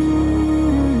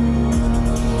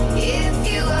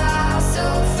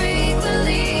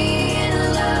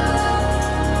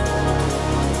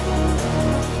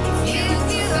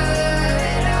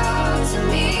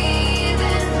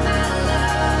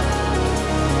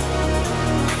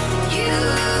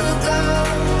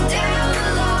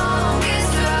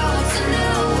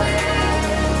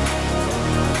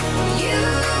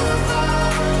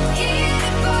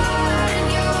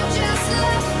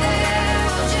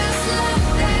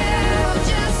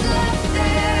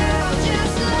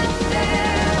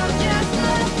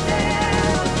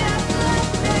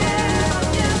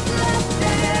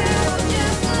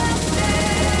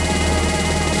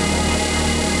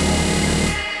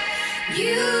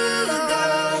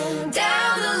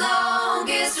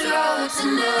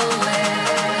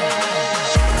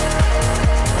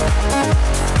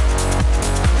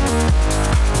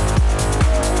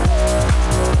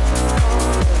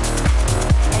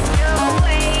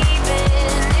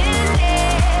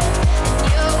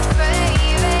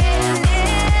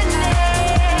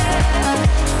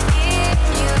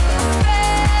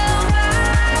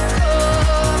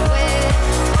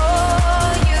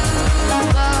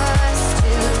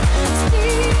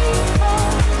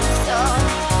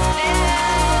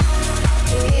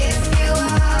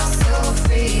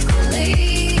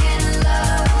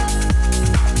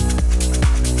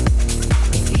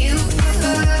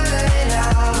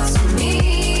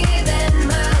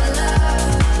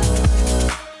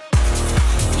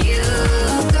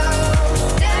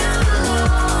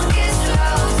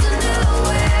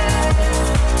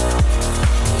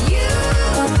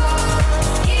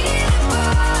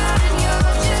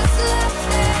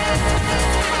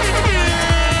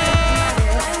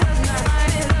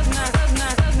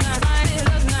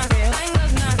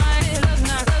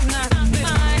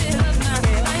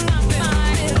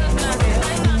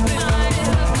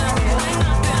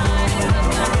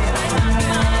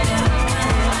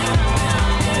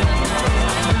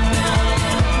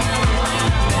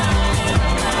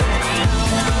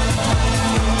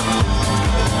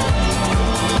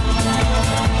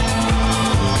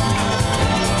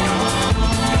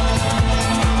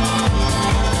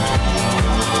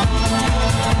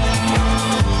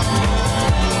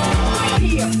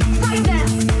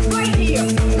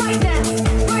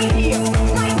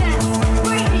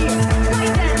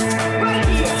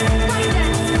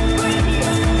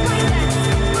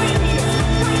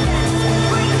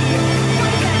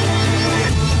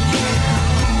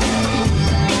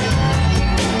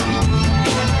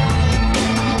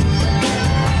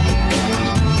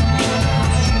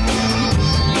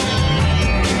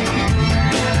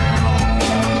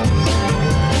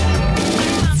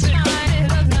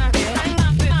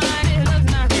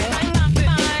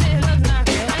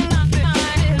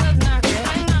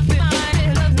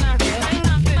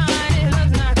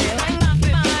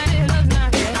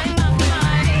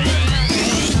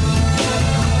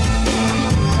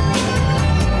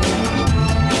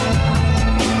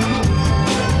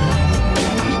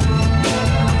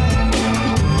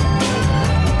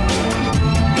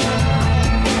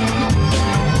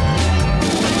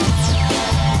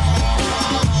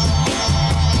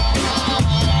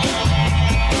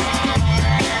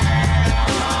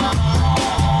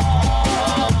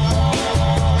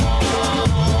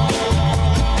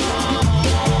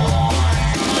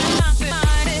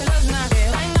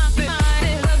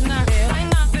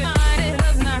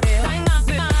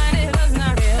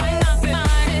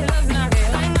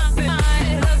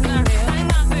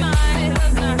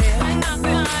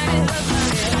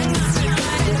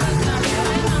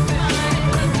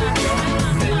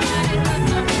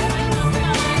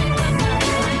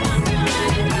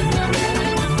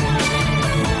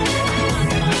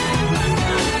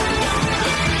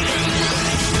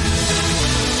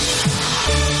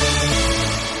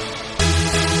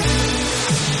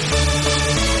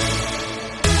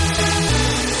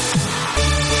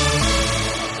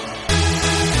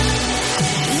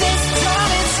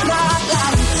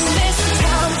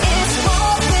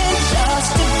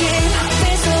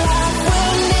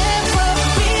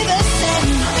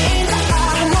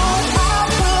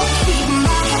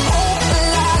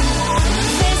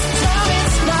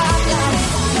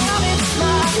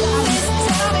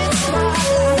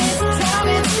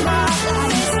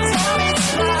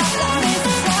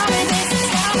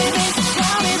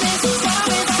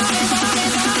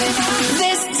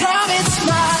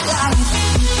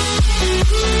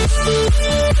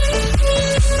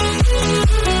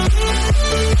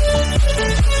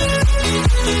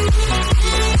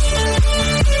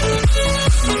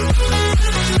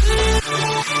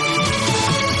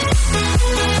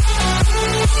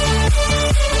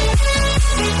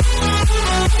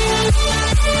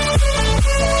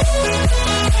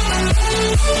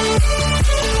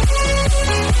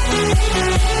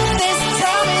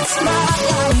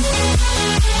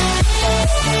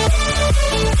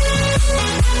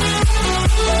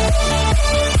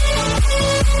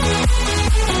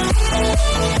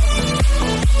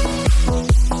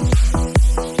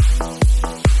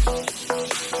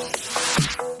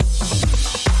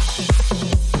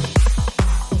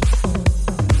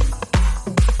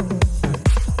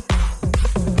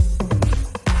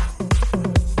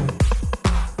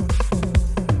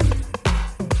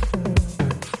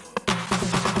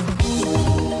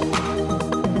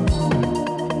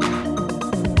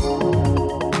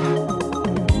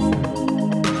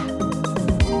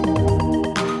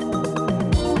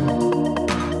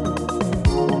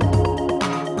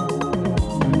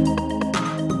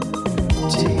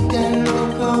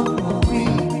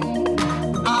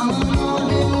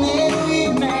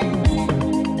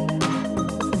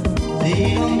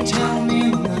 They don't tell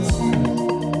me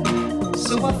nothing,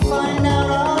 so I find out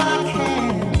all I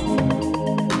can.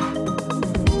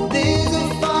 There's a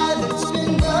fire that's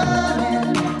been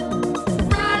burning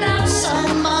right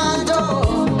outside my door.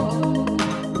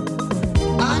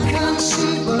 I can't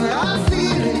see, but I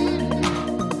feel it,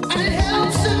 and it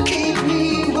helps to keep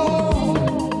me warm.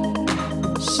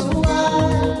 So I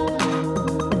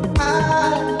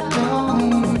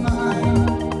don't mind.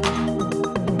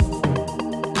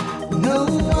 No,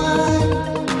 I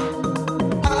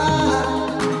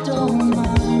don't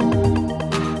mind.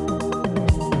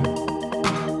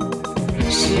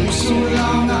 Seems so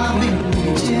long I've been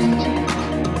waiting,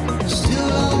 still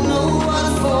don't know what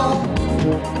for.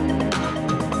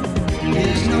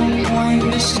 There's no point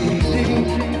escaping,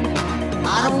 I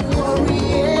don't worry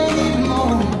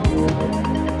anymore.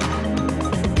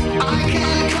 I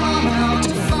can't come out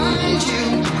to find you,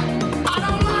 I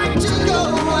don't like to go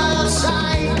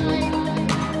outside.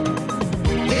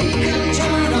 They can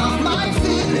turn off my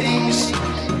feelings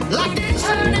like they're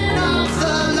turning off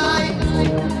the light.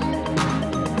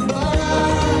 But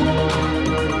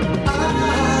I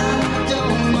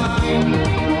don't mind.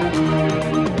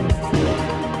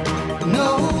 No,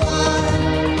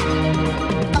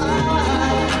 I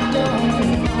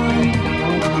don't mind.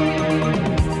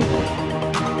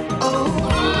 Oh, I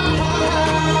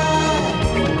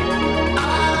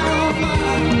don't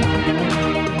mind.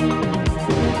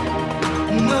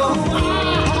 No,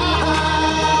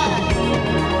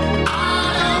 I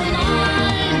don't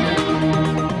mind.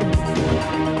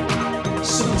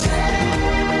 So take me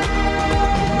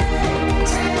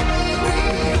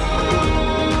home,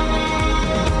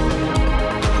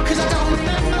 'cause I don't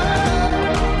remember.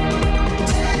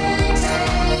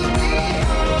 Take me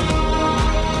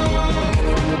home,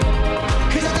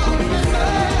 'cause I don't remember.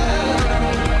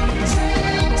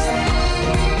 Take me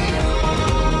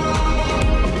home,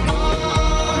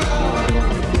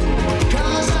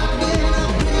 'cause I've been a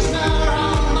prisoner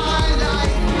all my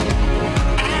life,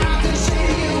 and I can say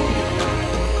to you.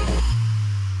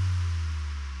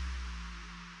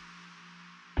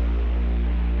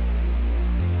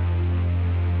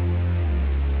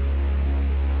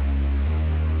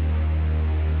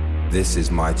 This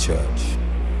is my church.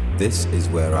 This is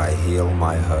where I heal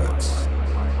my hurts.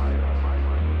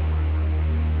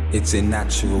 It's in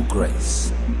natural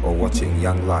grace or watching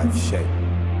young life shape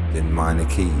in minor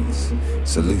keys,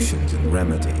 solutions and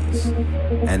remedies.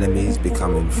 Enemies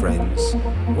becoming friends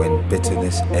when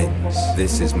bitterness ends.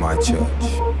 This is my church.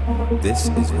 This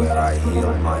is where I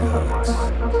heal my hurts.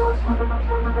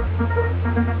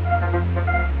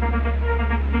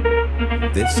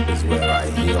 This is where I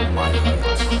heal my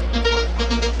hurts.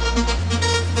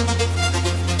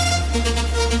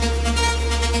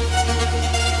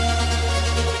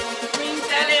 Green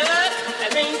Sally up,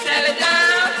 green Sally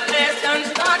down. Last done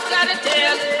start, gotta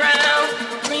tell the ground.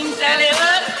 Green Sally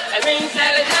up, green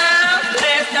Sally down.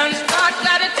 Last done start,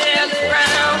 gotta tell the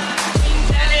ground. Green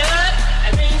Sally up,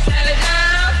 green Sally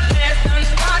down. Last done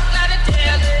start, gotta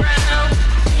tell the ground.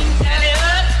 Green Sally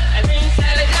up, green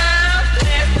Sally down.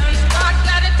 Last done start,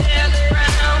 gotta tell the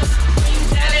ground. Green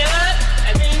Sally up,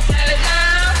 green Sally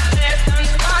down. Last done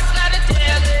start, gotta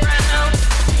tell the ground.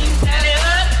 Green Sally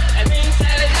up, green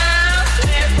Sally down.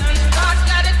 Last done start,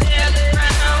 gotta tell the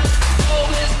ground.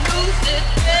 Oh, it's loose, it's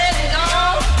dead and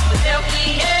gone. But they'll be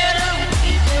here to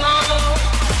keep it on.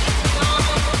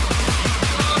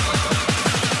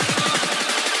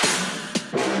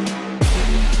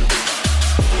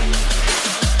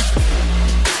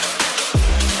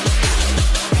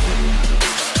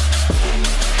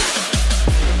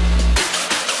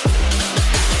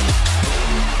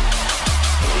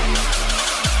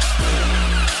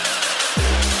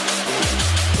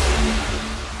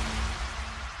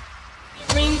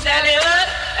 Green Sally up,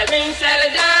 green Sally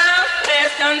down.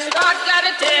 Last done start,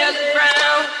 gotta tell the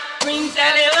ground. Green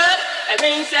Sally up,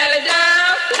 green Sally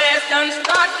down. Last done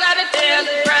start, gotta tell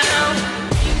the ground.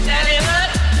 Green Sally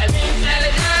up, green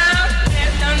Sally down.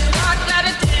 Last done start,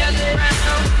 gotta tell the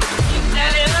ground. Green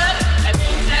Sally up,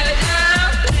 green Sally down.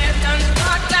 Last done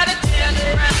start, gotta tell the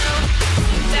ground.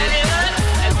 Green Sally up,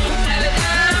 green Sally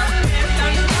down. Last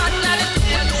done start, gotta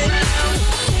tell the ground.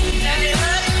 Green Sally up,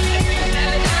 green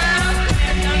Sally down.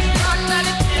 Last done start,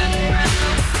 gotta tell the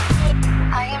ground.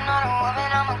 I am not a woman,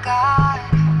 I'm a god.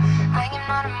 I am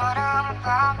not a mother, I'm a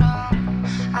problem.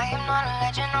 I am not a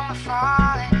legend, I'm a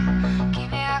fraud.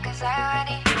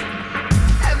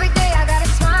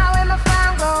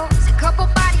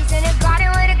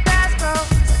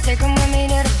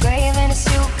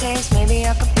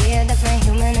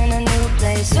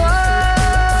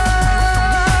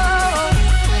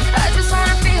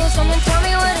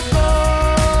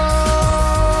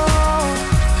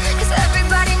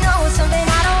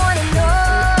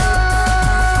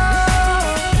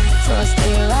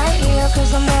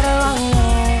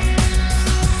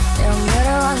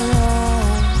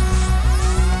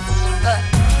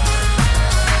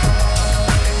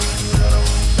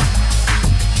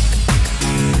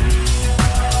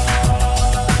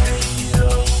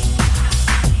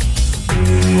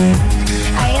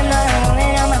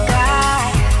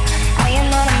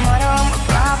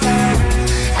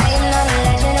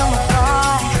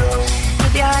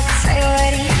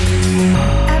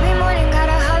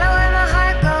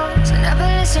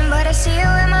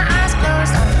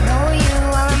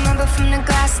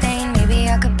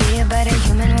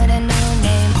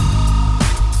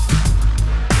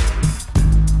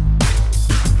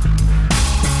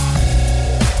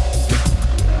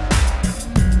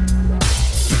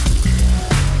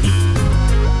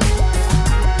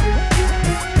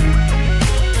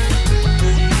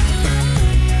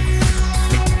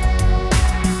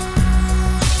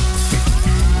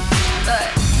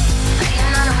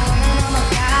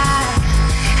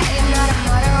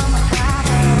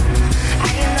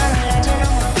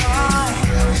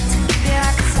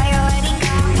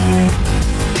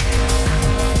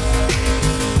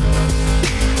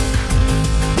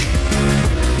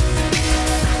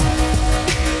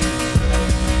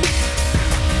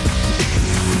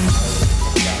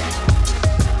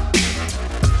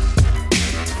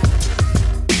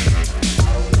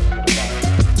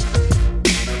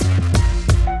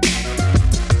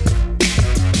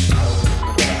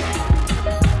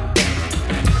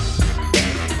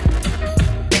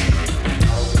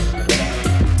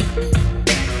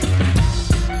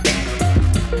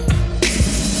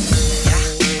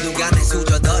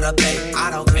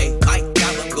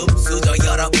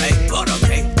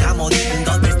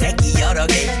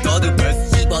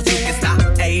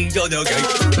 저녁에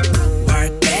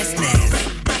World business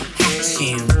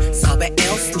핵심 섭외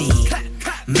일스니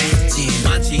매진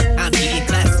많지 않지 이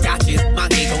클래스 같이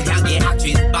많기 동향의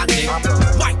학진 많지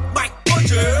마이크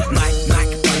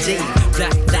번지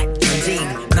black 전진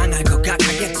난 알 것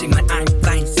같겠지만 I'm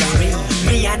fine sorry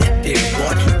미안해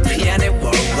billboard 미안해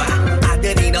worldwide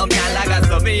아들이 너무 잘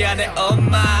나가서 미안해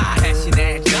엄마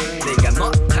대신해줘 네가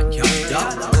못한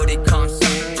협력 우리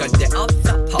콘서트 절대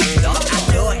없어 hold up I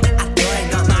do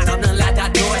it 너만 없는 날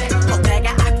다 do it 혹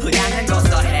내가 아프다는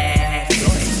고소해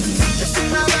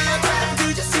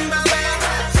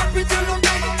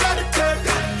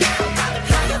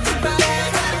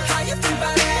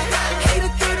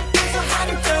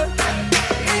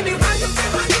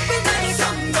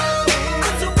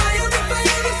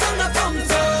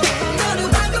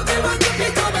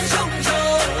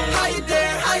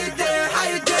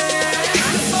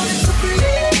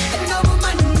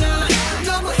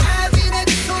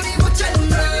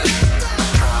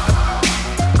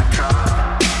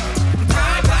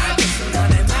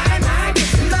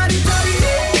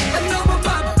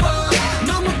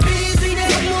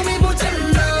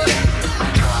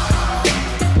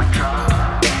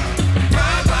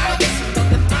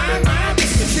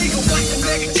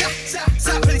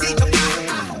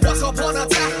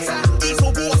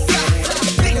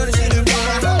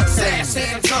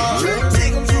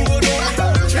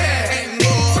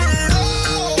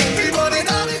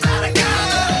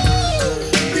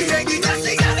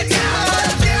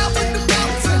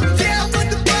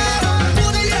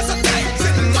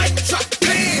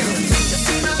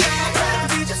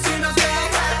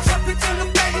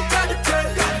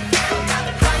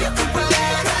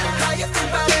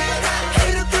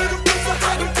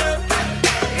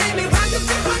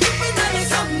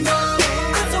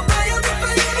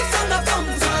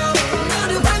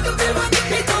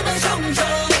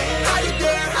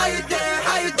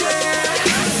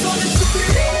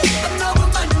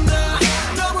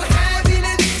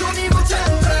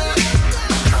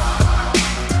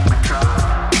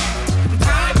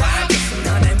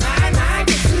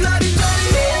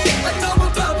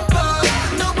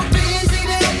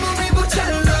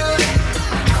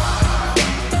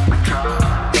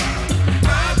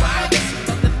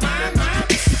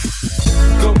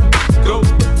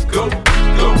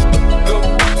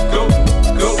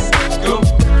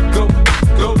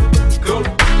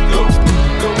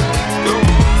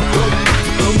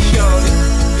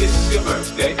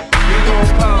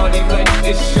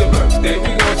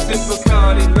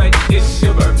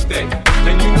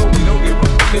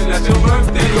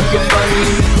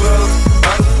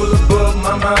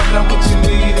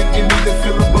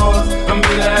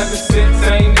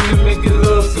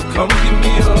Come